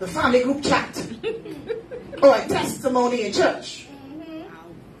 the family group chat, or a testimony in church.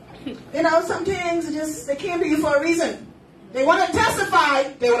 You know, some things they came to you for a reason. They want to testify,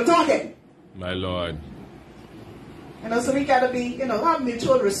 they were talking. My Lord. You know, so we got to be, have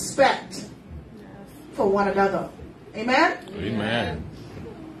mutual respect for one another. Amen? Amen.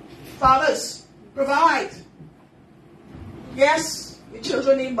 Fathers, provide. Yes, your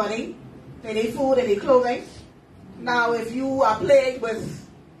children need money. They need food, they need clothing. Now, if you are plagued with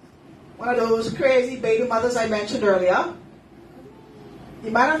one of those crazy baby mothers I mentioned earlier,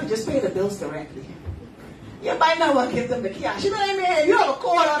 you might have to just pay the bills directly. You might not want to give them the cash. You know what I mean? If you have a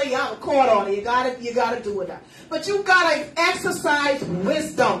court order, you have a court order. You gotta do with that. But you gotta exercise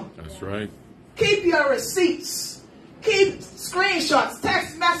wisdom. That's right. Keep your receipts. Keep screenshots,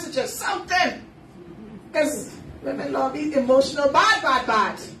 text messages, something. Because women love these emotional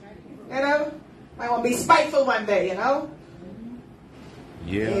bad. You know? Might want to be spiteful one day, you know?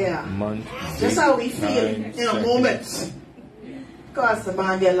 Yeah. Month. Just how we feel in a moment. Because the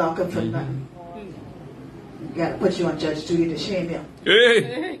man get locked up for nothing. Got to put you on judge duty to shame you.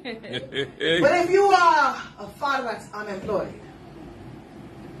 Hey. But if you are a father that's unemployed,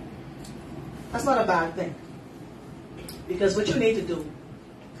 that's not a bad thing. Because what you need to do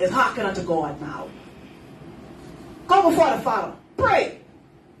is hearken unto God now. Go before the Father. Pray.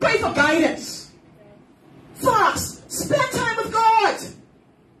 Pray for guidance. Fast. Spend time with God.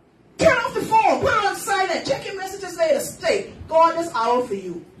 Turn off the phone. Put it on silent. Check your messages later. Stay. God is out for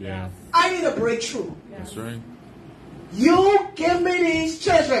you. Yeah. I need a breakthrough. That's right. You give me these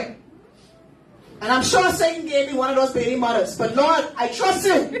children. And I'm sure Satan gave me one of those baby mothers. But Lord, I trust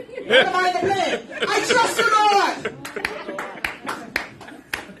you. What am I to plan? I trust you, Lord.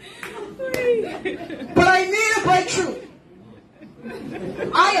 But I need a breakthrough.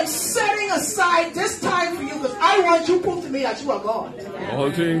 I am setting aside this time for you because I I want you to prove to me that you are God. All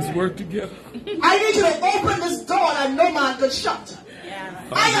things work together. I need you to open this door that no man can shut.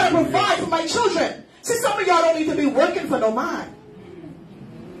 I got to provide for my children. See, some of y'all don't need to be working for no man.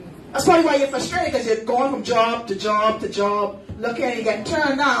 That's probably why you're frustrated, because you're going from job to job to job, looking and you get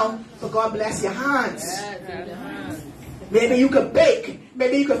turned down, but God bless your hands. Maybe you can bake.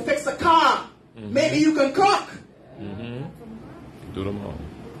 Maybe you can fix a car. Maybe you can cook. Do them all.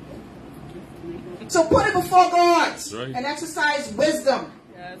 So put it before God Right. and exercise wisdom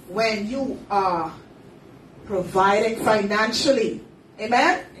when you are providing financially.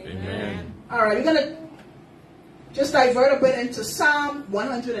 Amen? Amen. All right, we're going to just divert a bit into Psalm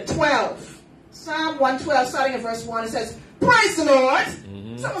 112. Psalm 112, starting at verse 1, it says, praise the Lord.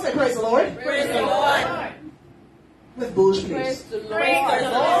 Someone say praise the Lord. Praise the Lord. With Boosh, please. Praise the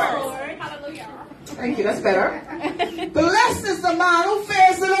Lord. Hallelujah. Thank you, that's better. Blessed is the man who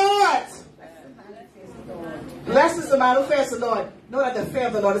fears the Lord. Blessed is the man who fears the Lord. Know that the fear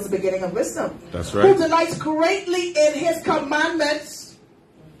of the Lord is the beginning of wisdom. That's Who right. delights greatly in his commandments.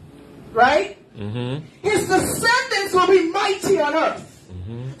 Right? His descendants will be mighty on earth.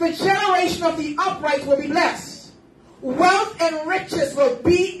 The generation of the upright will be blessed. Wealth and riches will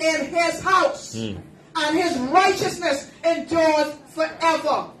be in his house. And his righteousness endures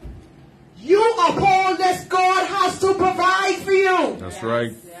forever. You uphold this, God has to provide for you. That's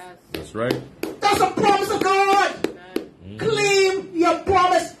right. That's right. That's a promise of God. Claim your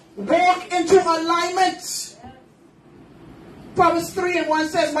promise. Walk into alignment. Proverbs 3:1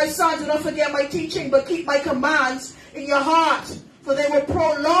 says, my son, do not forget my teaching, but keep my commands in your heart. For they will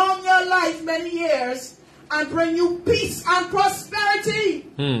prolong your life many years and bring you peace and prosperity.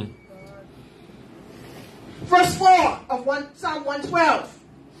 Verse 4 of Psalm 112.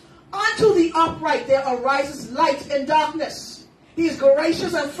 Unto the upright there arises light in darkness. He is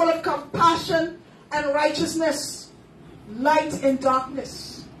gracious and full of compassion and righteousness. Light in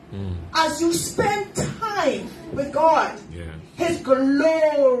darkness. As you spend time with God, his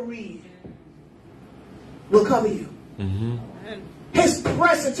glory will cover you. His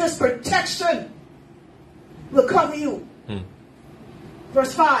presence, his protection will cover you.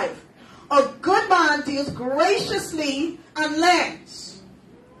 Verse 5. A good man deals graciously and lends.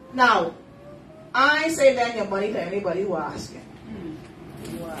 Now, I ain't say lend your money to anybody who asking.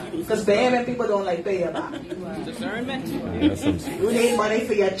 Because Bahamian people don't like pay your back. Discernment. You need money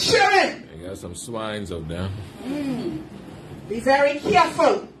for your children. They got some swines up there. Be very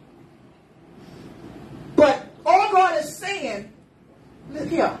careful. But all God is saying, look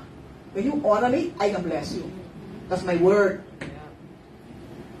here, when you honor me, I can bless you. That's my word.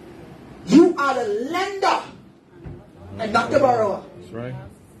 You are the lender and not the borrower. That's right.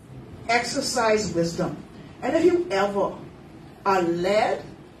 Exercise wisdom. And if you ever are led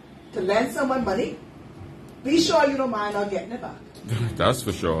to lend someone money, be sure you don't mind not getting it back. That's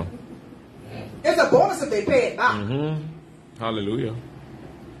for sure. It's a bonus if they pay it back. Hallelujah.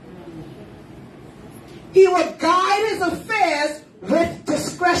 He will guide his affairs with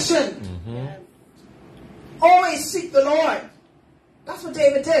discretion. Always seek the Lord. That's what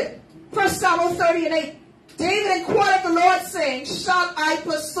David did. 1 Samuel 30:8. David inquired of the Lord, saying, shall I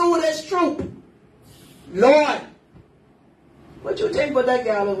pursue this troop? Lord, what you think about that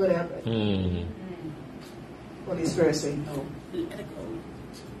girl over there? Holy Spirit say no.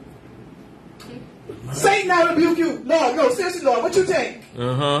 Satan, I rebuke you. Lord, no, seriously, Lord, what you think?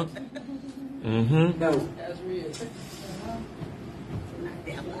 No. That's real.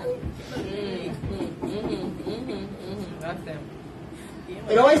 That's them.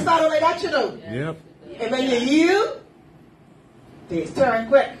 It always started like that, you know. Yep. And when you yield, they turn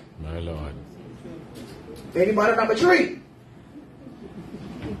quick. My Lord. Baby mother number 3.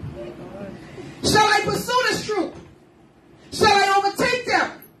 Shall I pursue this troop? Shall I overtake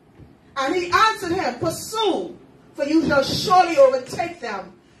them? And he answered him, pursue, for you shall surely overtake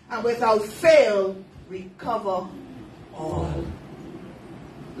them, and without fail recover all.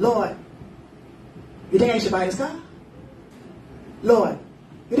 Lord, you think I should buy this car? Lord,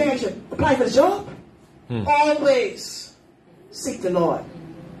 you think I should apply for the job? Always seek the Lord.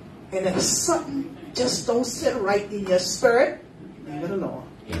 And if something just don't sit right in your spirit, leave it alone.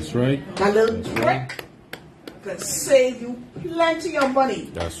 That's right. That little trick can save you plenty of money.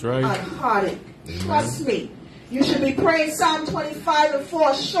 That's right. And heartache. Trust me. You should be praying Psalm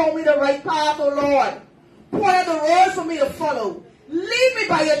 25:4. Show me the right path, O Lord. Point out the road for me to follow. Lead me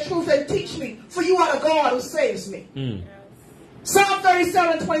by your truth and teach me, for you are the God who saves me. Psalm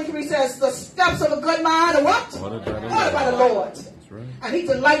 37:23 says, the steps of a good man are what? Ordered by the Lord. That's right. And he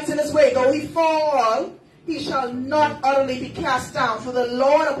delights in his way. Though he fall, he shall not utterly be cast down, for the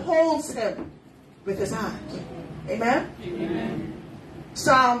Lord upholds him with his hand. Amen? Amen.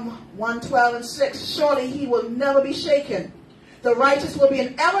 Psalm 112:6. Surely he will never be shaken. The righteous will be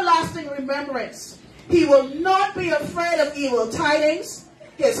in everlasting remembrance. He will not be afraid of evil tidings.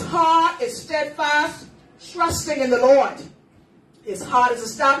 His heart is steadfast, trusting in the Lord. His heart is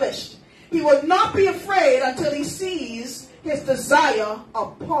established. He will not be afraid until he sees his desire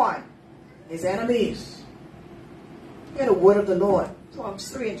upon his enemies. Hear the word of the Lord.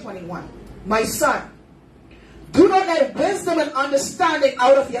 Proverbs 3:21. My son, do not let wisdom and understanding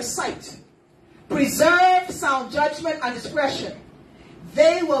out of your sight. Preserve sound judgment and discretion.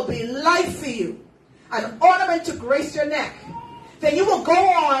 They will be life for you, an ornament to grace your neck. Then you will go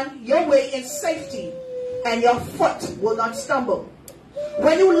on your way in safety, and your foot will not stumble.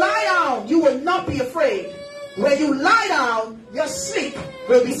 When you lie down, you will not be afraid. When you lie down, your sleep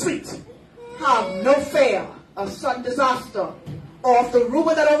will be sweet. Have no fear of sudden disaster or of the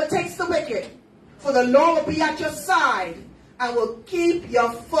rumor that overtakes the wicked. For the Lord will be at your side and will keep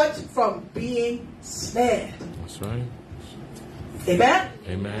your foot from being snared. That's right. Amen?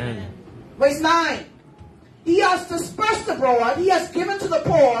 Amen. Verse 9. He has dispersed abroad. He has given to the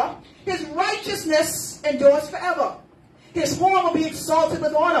poor. His righteousness endures forever. His horn will be exalted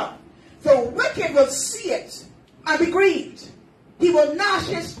with honor. The wicked will see it and be grieved. He will gnash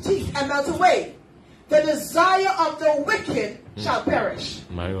his teeth and melt away. The desire of the wicked shall perish.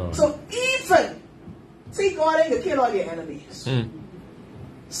 My Lord. So even, see, God ain't gonna kill all your enemies.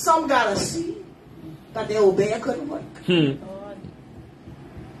 Some gotta see that they obey and couldn't work.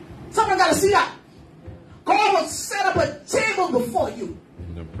 Someone gotta see that. God will set up a table before you.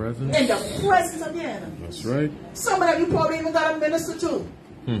 In the presence? In the presence of your enemies. That's right. Some of them you probably even got to minister to.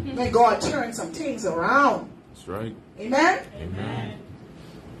 When God turns some things around. That's right. Amen? Amen.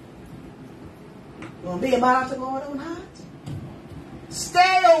 You want to be a man after God's own heart?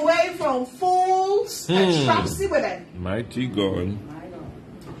 Stay away from fools and trapsy women. Mighty God.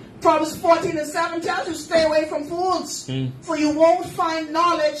 Proverbs 14:7 tells you stay away from fools. For you won't find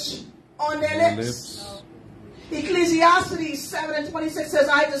knowledge on their lips. Ecclesiastes 7:26 says,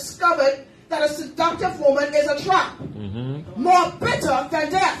 I discovered that a seductive woman is a trap, more bitter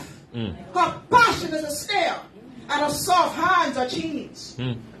than death. Her passion is a snare, and her soft hands are chains.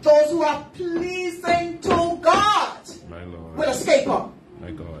 Those who are pleasing to God My Lord. will escape her,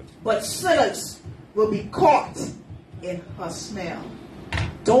 My God. but sinners will be caught in her snare.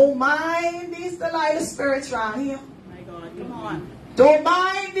 Don't mind these Delilah spirits around here. My God, come on. Don't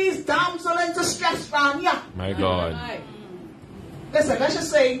mind these damsel in distress around here. My God. Listen, let's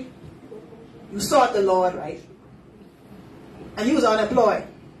just say you sought the Lord, right? And you was unemployed.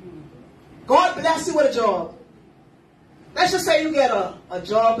 God bless you with a job. Let's just say you get a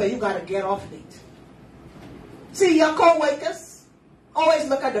job and you got to get off late. See, your co-workers always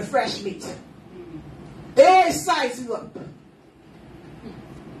look at the fresh meat. They always size you up.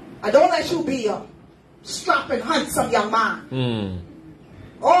 I don't let you be a strapping, handsome young man.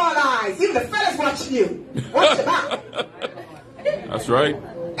 All eyes, even the fellas watching you. Watch your back. That's right.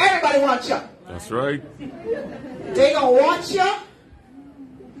 Everybody wants you. That's right. They gonna watch you,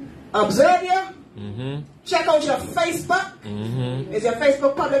 observe you, check out your Facebook. Is your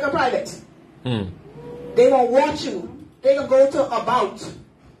Facebook public or private? They won't watch you. They gonna go to about.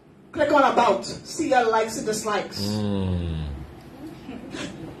 Click on about. See your likes and dislikes.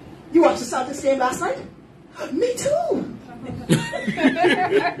 You watched the Celtics game last night? Me too.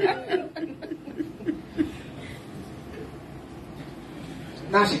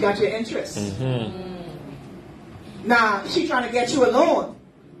 Now she got your interest. Now she trying to get you alone.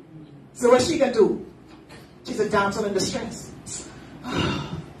 So what she gonna do? She's a damsel in distress.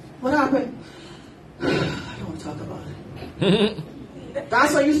 What happened? I don't want to talk about it.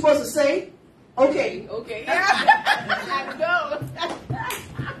 That's what you're supposed to say? Okay. Okay. I know.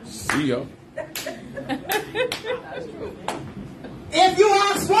 See ya. If you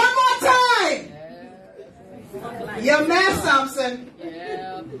ask one more time, you're mad, Samson.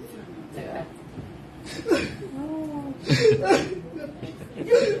 Yeah.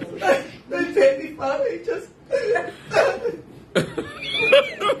 They paid me for me just.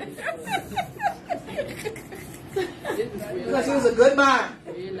 Because he was a good man.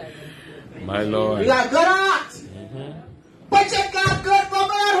 My Lord. You got good heart. But you got good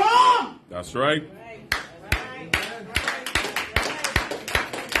woman at home. That's right.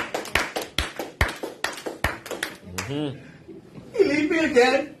 He leave me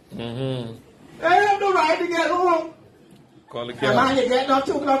again. I have no right to get home. Call the Come on, you're getting up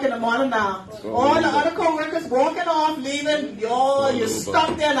 2 o'clock in the morning now. All the other co-workers walking off, leaving. You're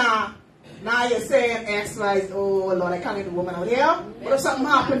stuck there now. Now you're saying X, Y, oh Lord, I can't get the woman out here. What if something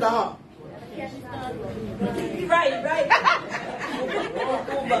happened to her? Right.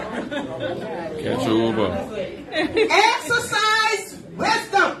 Catch Uber. Exercise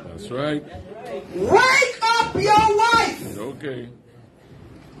wisdom. That's right. Wake up your wife. Okay.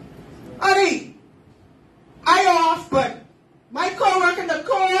 Honey, I off, but my co-worker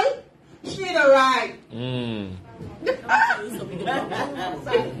Nicole, she need a ride.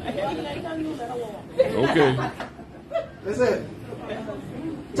 Okay. Listen.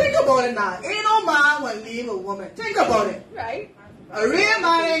 Think about it now. Ain't no man will leave a woman. Think about it. Right. A real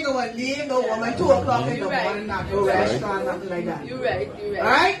man ain't gonna leave no woman 2 o'clock in the morning, not no restaurant, nothing like that. You're right.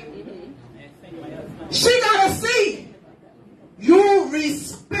 Alright? She gotta see you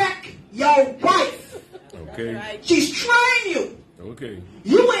respect your wife. Okay. She's trying you. Okay.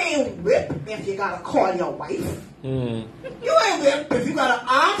 You ain't whip if you gotta call your wife. You ain't whip if you gotta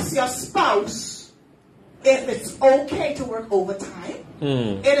ask your spouse if it's okay to work overtime.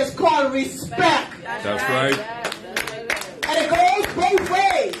 It is called respect. That's right. And it goes both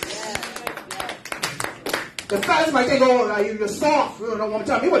ways. The fellas might think, oh, you're soft. You don't want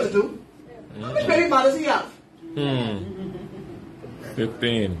to tell me what to do. How many baby mothers he have?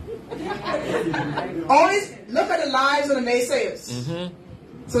 15. Always look at the lives of the naysayers.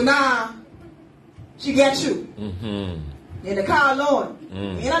 So now, she gets you. In the car alone.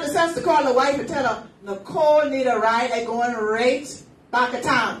 You have the sense to call the wife and tell her, Nicole need a ride. They're going right back to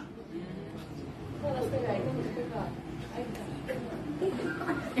town.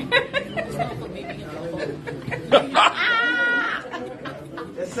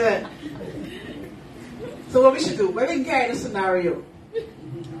 That's it. So what we should do? Where we can carry this scenario?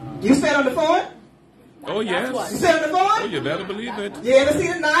 You stay on the phone? Oh, yes. You stay on the phone? Oh, you better believe it. You ever see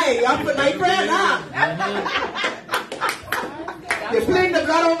the night? Y'all put night prayer now. You fling the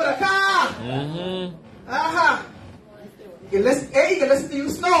blood over the car. You can listen to you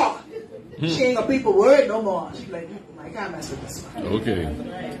snore. She ain't gonna people word no more. She's like, I can't mess with this one.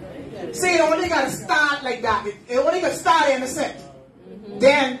 Okay. See, it only gotta start like that. It only gotta start innocent.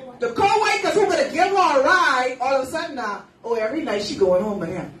 Then the co-workers who gonna give her a ride, all of a sudden now, oh, every night she going home with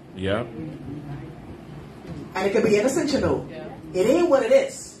him. Yeah. And it could be innocent, you know. It ain't what it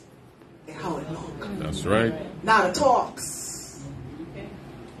is. It's how it looks. That's right. Now the talks.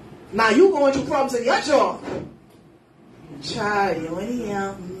 Now you going through problems in your job. Child, you ain't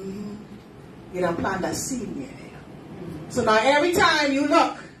here. You done plant that seed in your hair. So now every time you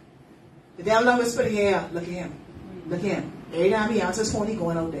look, the devil done whisper in your ear, look at him. Look at him. Every time he answers his phone, he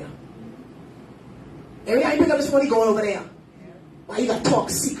going out there. Every time he pick up his phone, he going over there. Why you got to talk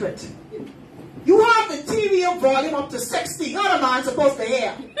secret? You have the TV volume up to 60. How the man supposed to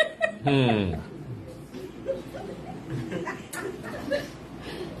hear?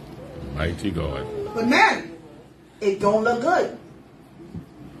 Mighty God. But man, it don't look good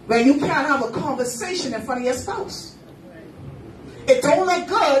when you can't have a conversation in front of your spouse. It don't look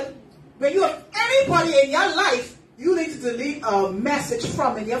good when you have anybody in your life you need to delete a message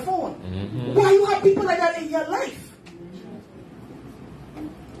from in your phone. Why you have people like that in your life?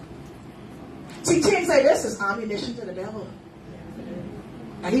 See, things like this is ammunition to the devil.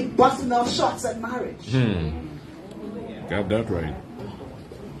 And he busting off shots at marriage. Got that right.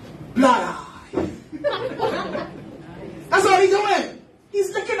 Blood eye. That's all he's doing.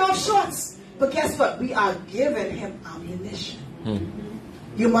 He's licking off shots. But guess what? We are giving him ammunition.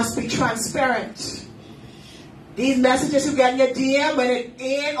 You must be transparent. These messages you get in your DM, when it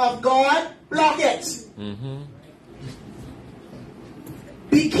ain't of God, block it.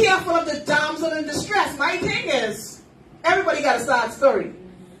 Be careful of the damsel in distress. My thing is, everybody got a sad story.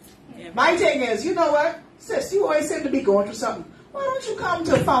 My thing is, you know what? Sis, you always seem to be going through something. Why don't you come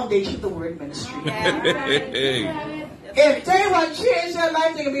to Foundation of the Word Ministry? If they want to change their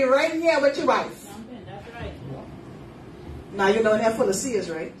life, they can be right here with your wife. Now, you know, they're full of seers,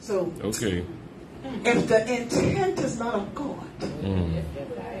 right? So, okay. If the intent is not of God,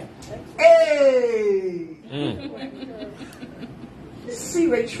 hey, see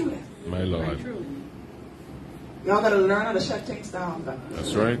right through it. My Lord. Y'all gotta learn how to shut things down.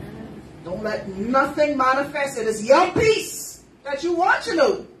 That's right. Don't let nothing manifest. It is your peace that you want to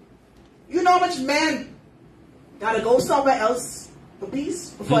know. You know how much men gotta go somewhere else for peace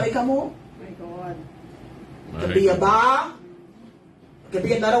before they come home? My God. It could be a bar. It could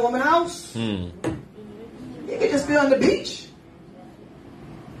be another woman's house. You could just be on the beach.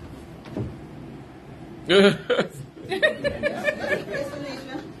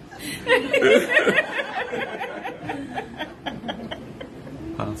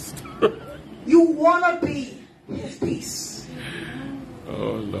 You want to be his peace.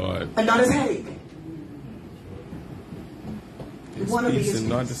 Oh, Lord. And not his headache. want to be piece his and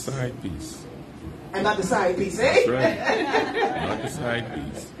not the peace. side piece. And not the side piece, eh? That's right. Not the side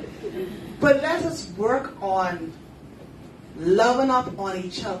piece. But let us work on loving up on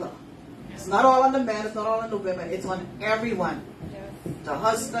each other. It's not all on the men, it's not all on the women, it's on everyone. The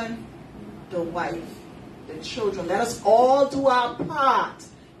husband, the wife, the children. Let us all do our part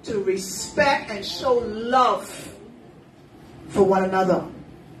to respect and show love for one another.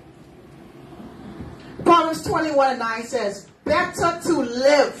 Proverbs 21:9 says, better to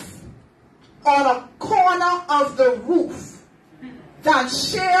live on a corner of the roof than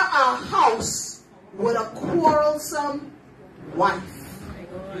share a house with a quarrelsome wife.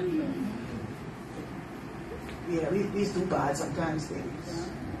 Yeah, we do bad sometimes, ladies.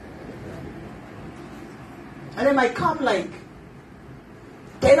 And they might come like,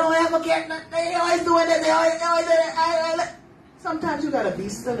 they don't ever get nothing, they always doing it, they always do it. Sometimes you gotta be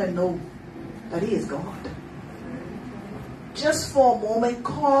still and know that He is God. Just for a moment,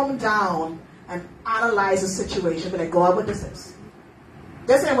 calm down and analyze the situation. Be like, God, what this is?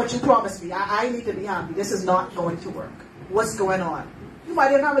 This ain't what you promised me. I need to be happy. This is not going to work. What's going on? You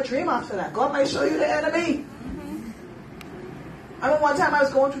might even have a dream after that. God might show you the enemy. I remember one time I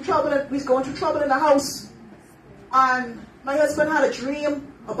was going through trouble, we was going through trouble in the house, and my husband had a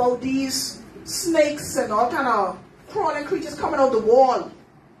dream about these snakes and all kind of crawling creatures coming out the wall.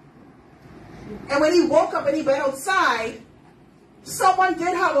 And when he woke up and he went outside, someone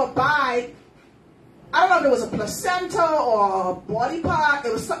did have a bag. I don't know if it was a placenta or a body part.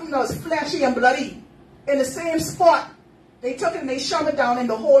 It was something that was fleshy and bloody in the same spot. They took it and they shoved it down in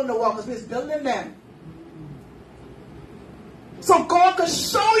the hole in the wall because we was building them. So God could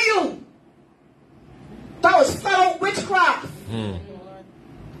show you that was flat out witchcraft. And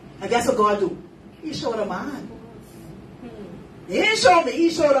guess what God do? He showed a man. He didn't show me, He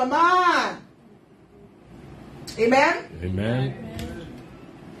showed a man. Amen? Amen.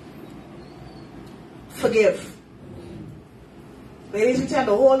 Forgive. Ladies, we tend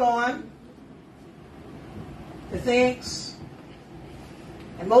to hold on to things.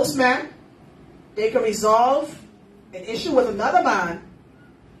 And most men, they can resolve an issue with another man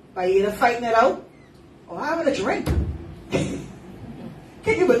by either fighting it out or having a drink. Can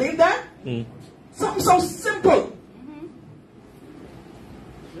you believe that? Something so simple.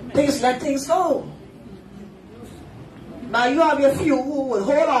 They just let things go. Now you have your few who will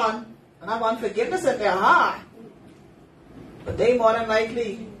hold on and have unforgiveness in their heart. But they more than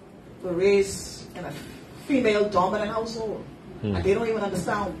likely were raised in a female dominant household. And they don't even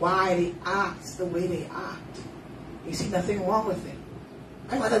understand why they act the way they act. They see nothing wrong with it.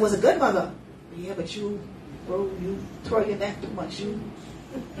 My mother was a good mother. Yeah, but you throw your neck too much.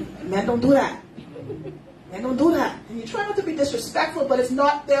 Men don't do that. Men don't do that. And you try not to be disrespectful, but it's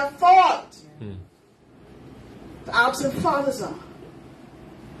not their fault. The absent fathers are.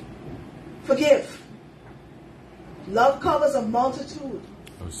 Forgive. Love covers a multitude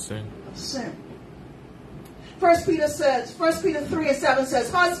of sin. 1 Peter 3:7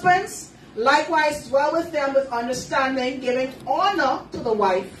 says, husbands, likewise dwell with them with understanding, giving honor to the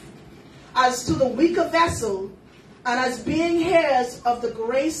wife as to the weaker vessel, and as being heirs of the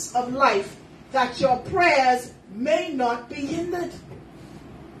grace of life, that your prayers may not be hindered.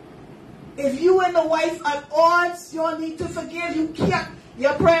 If you and the wife at odds, you'll need to forgive. You can't.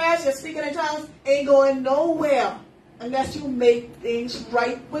 Your prayers, your speaking in tongues, ain't going nowhere unless you make things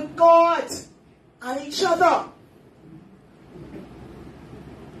right with God and each other.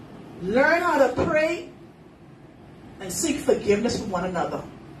 Learn how to pray and seek forgiveness from one another.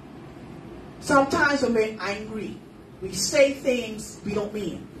 Sometimes when we're angry, we say things we don't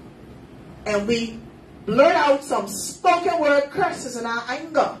mean. And we blurt out some spoken word curses in our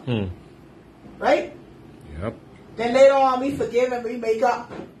anger. Right? Yep. Then later on we forgive and we make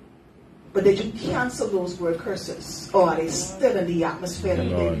up. But did you cancel those word curses? Or are they still in the atmosphere that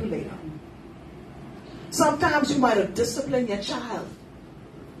they do later? Sometimes you might have disciplined your child.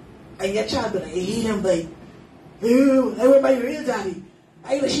 And your child be like, hey, hit him, like, I want my real daddy.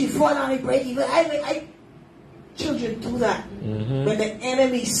 I wish he fall down and break him. Children do that. When the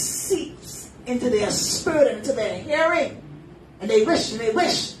enemy seeps into their spirit and into their hearing. And they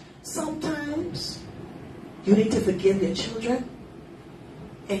wish. Sometimes you need to forgive your children.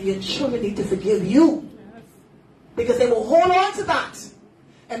 And your children need to forgive you. Because they will hold on to that.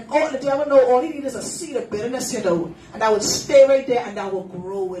 And all the devil know all he needs is a seed of bitterness, and that would stay right there and that will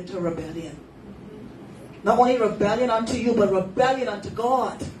grow into rebellion. Not only rebellion unto you, but rebellion unto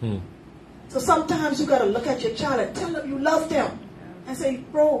God. So sometimes you got to look at your child and tell them you love them. And say,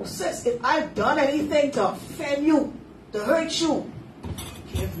 bro, sis, if I've done anything to offend you, to hurt you,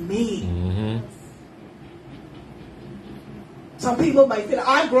 forgive me. Some people might feel,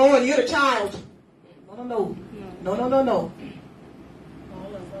 I'm growing, you're the child. No. No.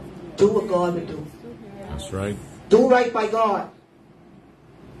 Do what God will do. That's right. Do right by God.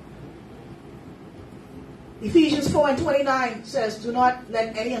 Ephesians 4:29 says, do not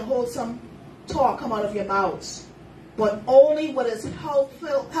let any unwholesome talk come out of your mouths, but only what is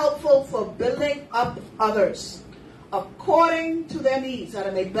helpful for building up others, according to their needs, that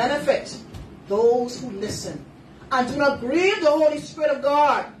it may benefit those who listen. And do not grieve the Holy Spirit of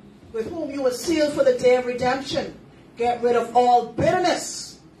God, with whom you were sealed for the day of redemption. Get rid of all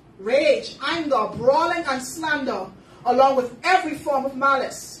bitterness, rage, anger, brawling, and slander, along with every form of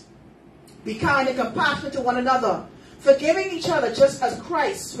malice. Be kind and compassionate to one another, forgiving each other just as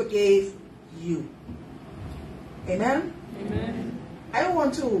Christ forgave you. Amen? Amen. I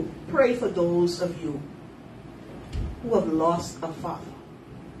want to pray for those of you who have lost a father.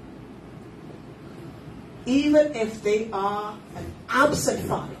 Even if they are an absent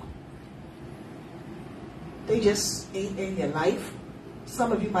father, they just ain't in your life.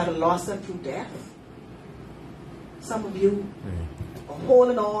 Some of you might have lost them through death. Some of you are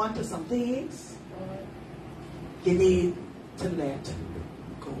holding on to some things. You need to let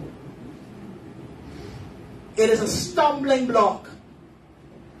go. It is a stumbling block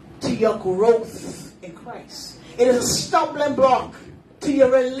to your growth in Christ. It is a stumbling block to your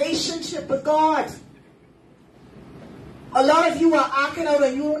relationship with God. A lot of you are acting out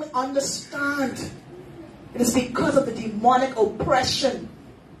and you don't understand. It is because of the demonic oppression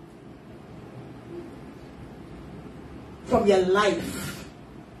from your life.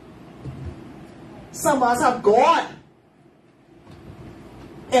 Some of us have God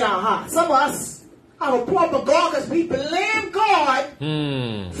in our heart. Some of us have a problem with God because we blame God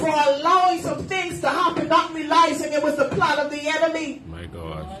for allowing some things to happen, not realizing it was the plan of the enemy. My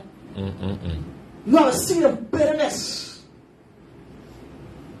God. You have a seed of bitterness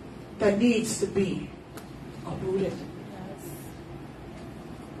that needs to be uprooted.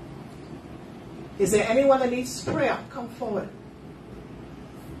 Is there anyone that needs prayer? Come forward.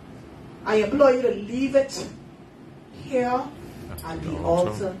 I implore you to leave it here at the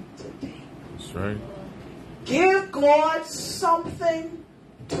altar today. That's right. Give God something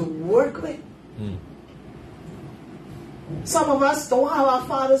to work with. Some of us don't have our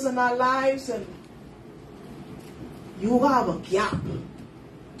fathers in our lives, and you have a gap.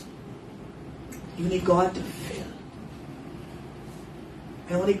 You need God to fill.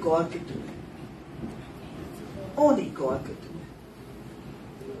 And only God can do it. Only God could do it.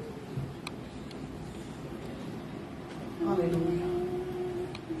 Hallelujah.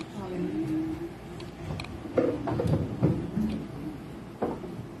 Hallelujah.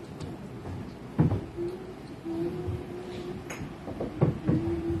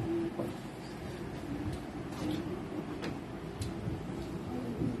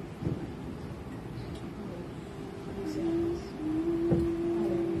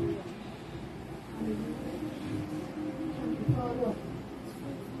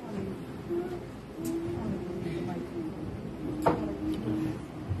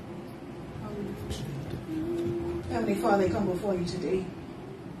 Heavenly Father, I come before you today,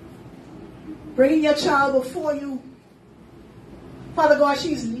 bringing your child before you. Father God,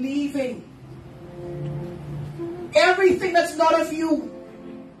 she's leaving everything that's not of you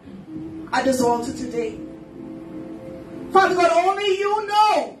at this altar today. Father God, only you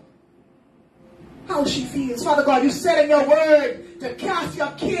know how she feels. Father God, you said in your word to cast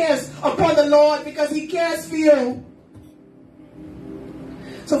your cares upon the Lord because he cares for you.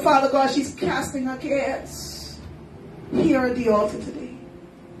 So Father God, she's casting her cares here at the altar today.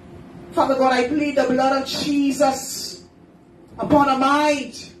 Father God, I plead the blood of Jesus upon her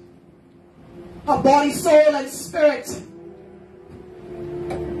mind, her body, soul, and spirit.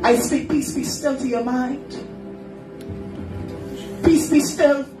 I speak peace be still to your mind. Peace be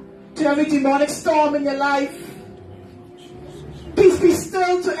still to every demonic storm in your life. Peace be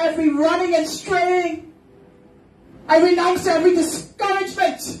still to every running and straying. I renounce every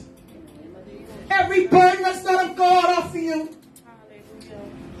discouragement, every burden that's not of God off of you.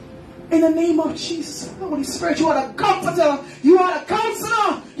 In the name of Jesus, Holy Spirit, you are the comforter, you are the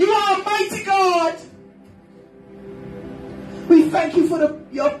counselor, you are a mighty God. We thank you for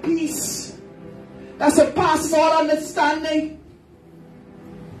your peace that surpasses all understanding.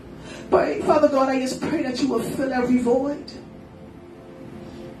 But Father God, I just pray that you will fill every void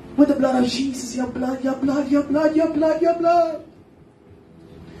with the blood of Jesus. Your blood, your blood, your blood, your blood, your blood.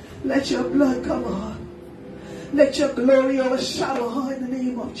 Let your blood cover her. Let your glory overshadow her in the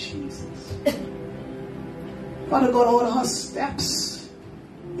name of Jesus. Father God, order her steps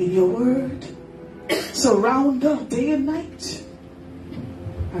in your word. Surround her day and night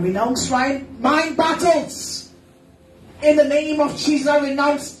renounce mind battles. In the name of Jesus, I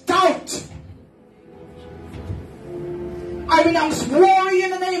renounce doubt. I renounce worry in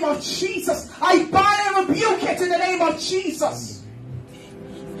the name of Jesus. I bind and rebuke it in the name of Jesus.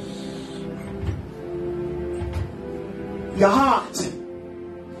 Your heart.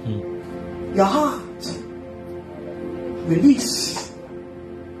 Your heart. Release.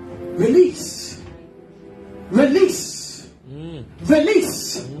 Release. Release.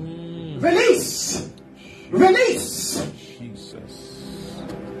 Release. Release. Release. Jesus.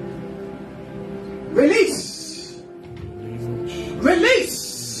 Release.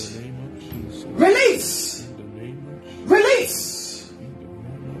 Release. Release. Release.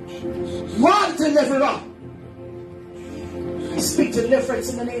 One deliverer. I speak deliverance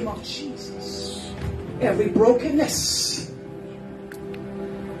in the name of Jesus. Every brokenness,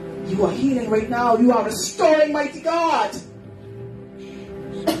 you are healing right now. You are restoring, mighty God.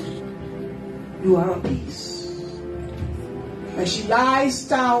 You are at peace. As she lies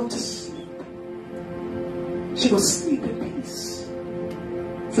down to sleep, she will sleep in peace.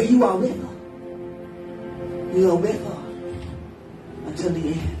 For you are with her. You are with her until the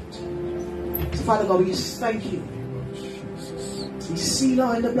end. So Father God, we just thank you. We seal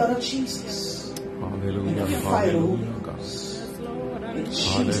her in the blood of Jesus. Hallelujah. In the fire of the Holy Ghost. In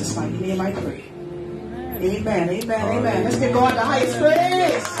Jesus' mighty name I pray. Amen, amen, amen. Let's give God the highest praise.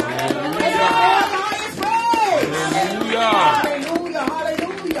 Let's give God the highest praise. Hallelujah. Hallelujah,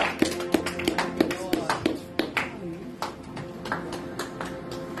 hallelujah.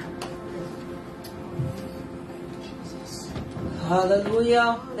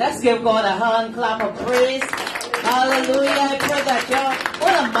 Hallelujah. Let's give God a hand clap of praise. Hallelujah. I pray that y'all,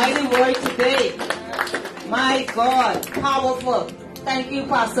 what a mighty word today. My God, powerful. Thank you,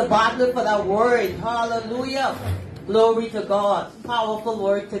 Pastor Bartlett, for that word. Hallelujah. Glory to God. Powerful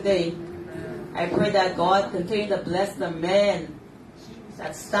word today. I pray that God continue to bless the men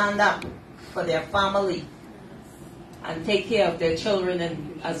that stand up for their family and take care of their children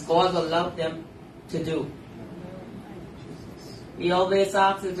and as God will love them to do. We always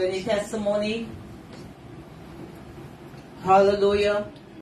ask if there's any testimony. Hallelujah.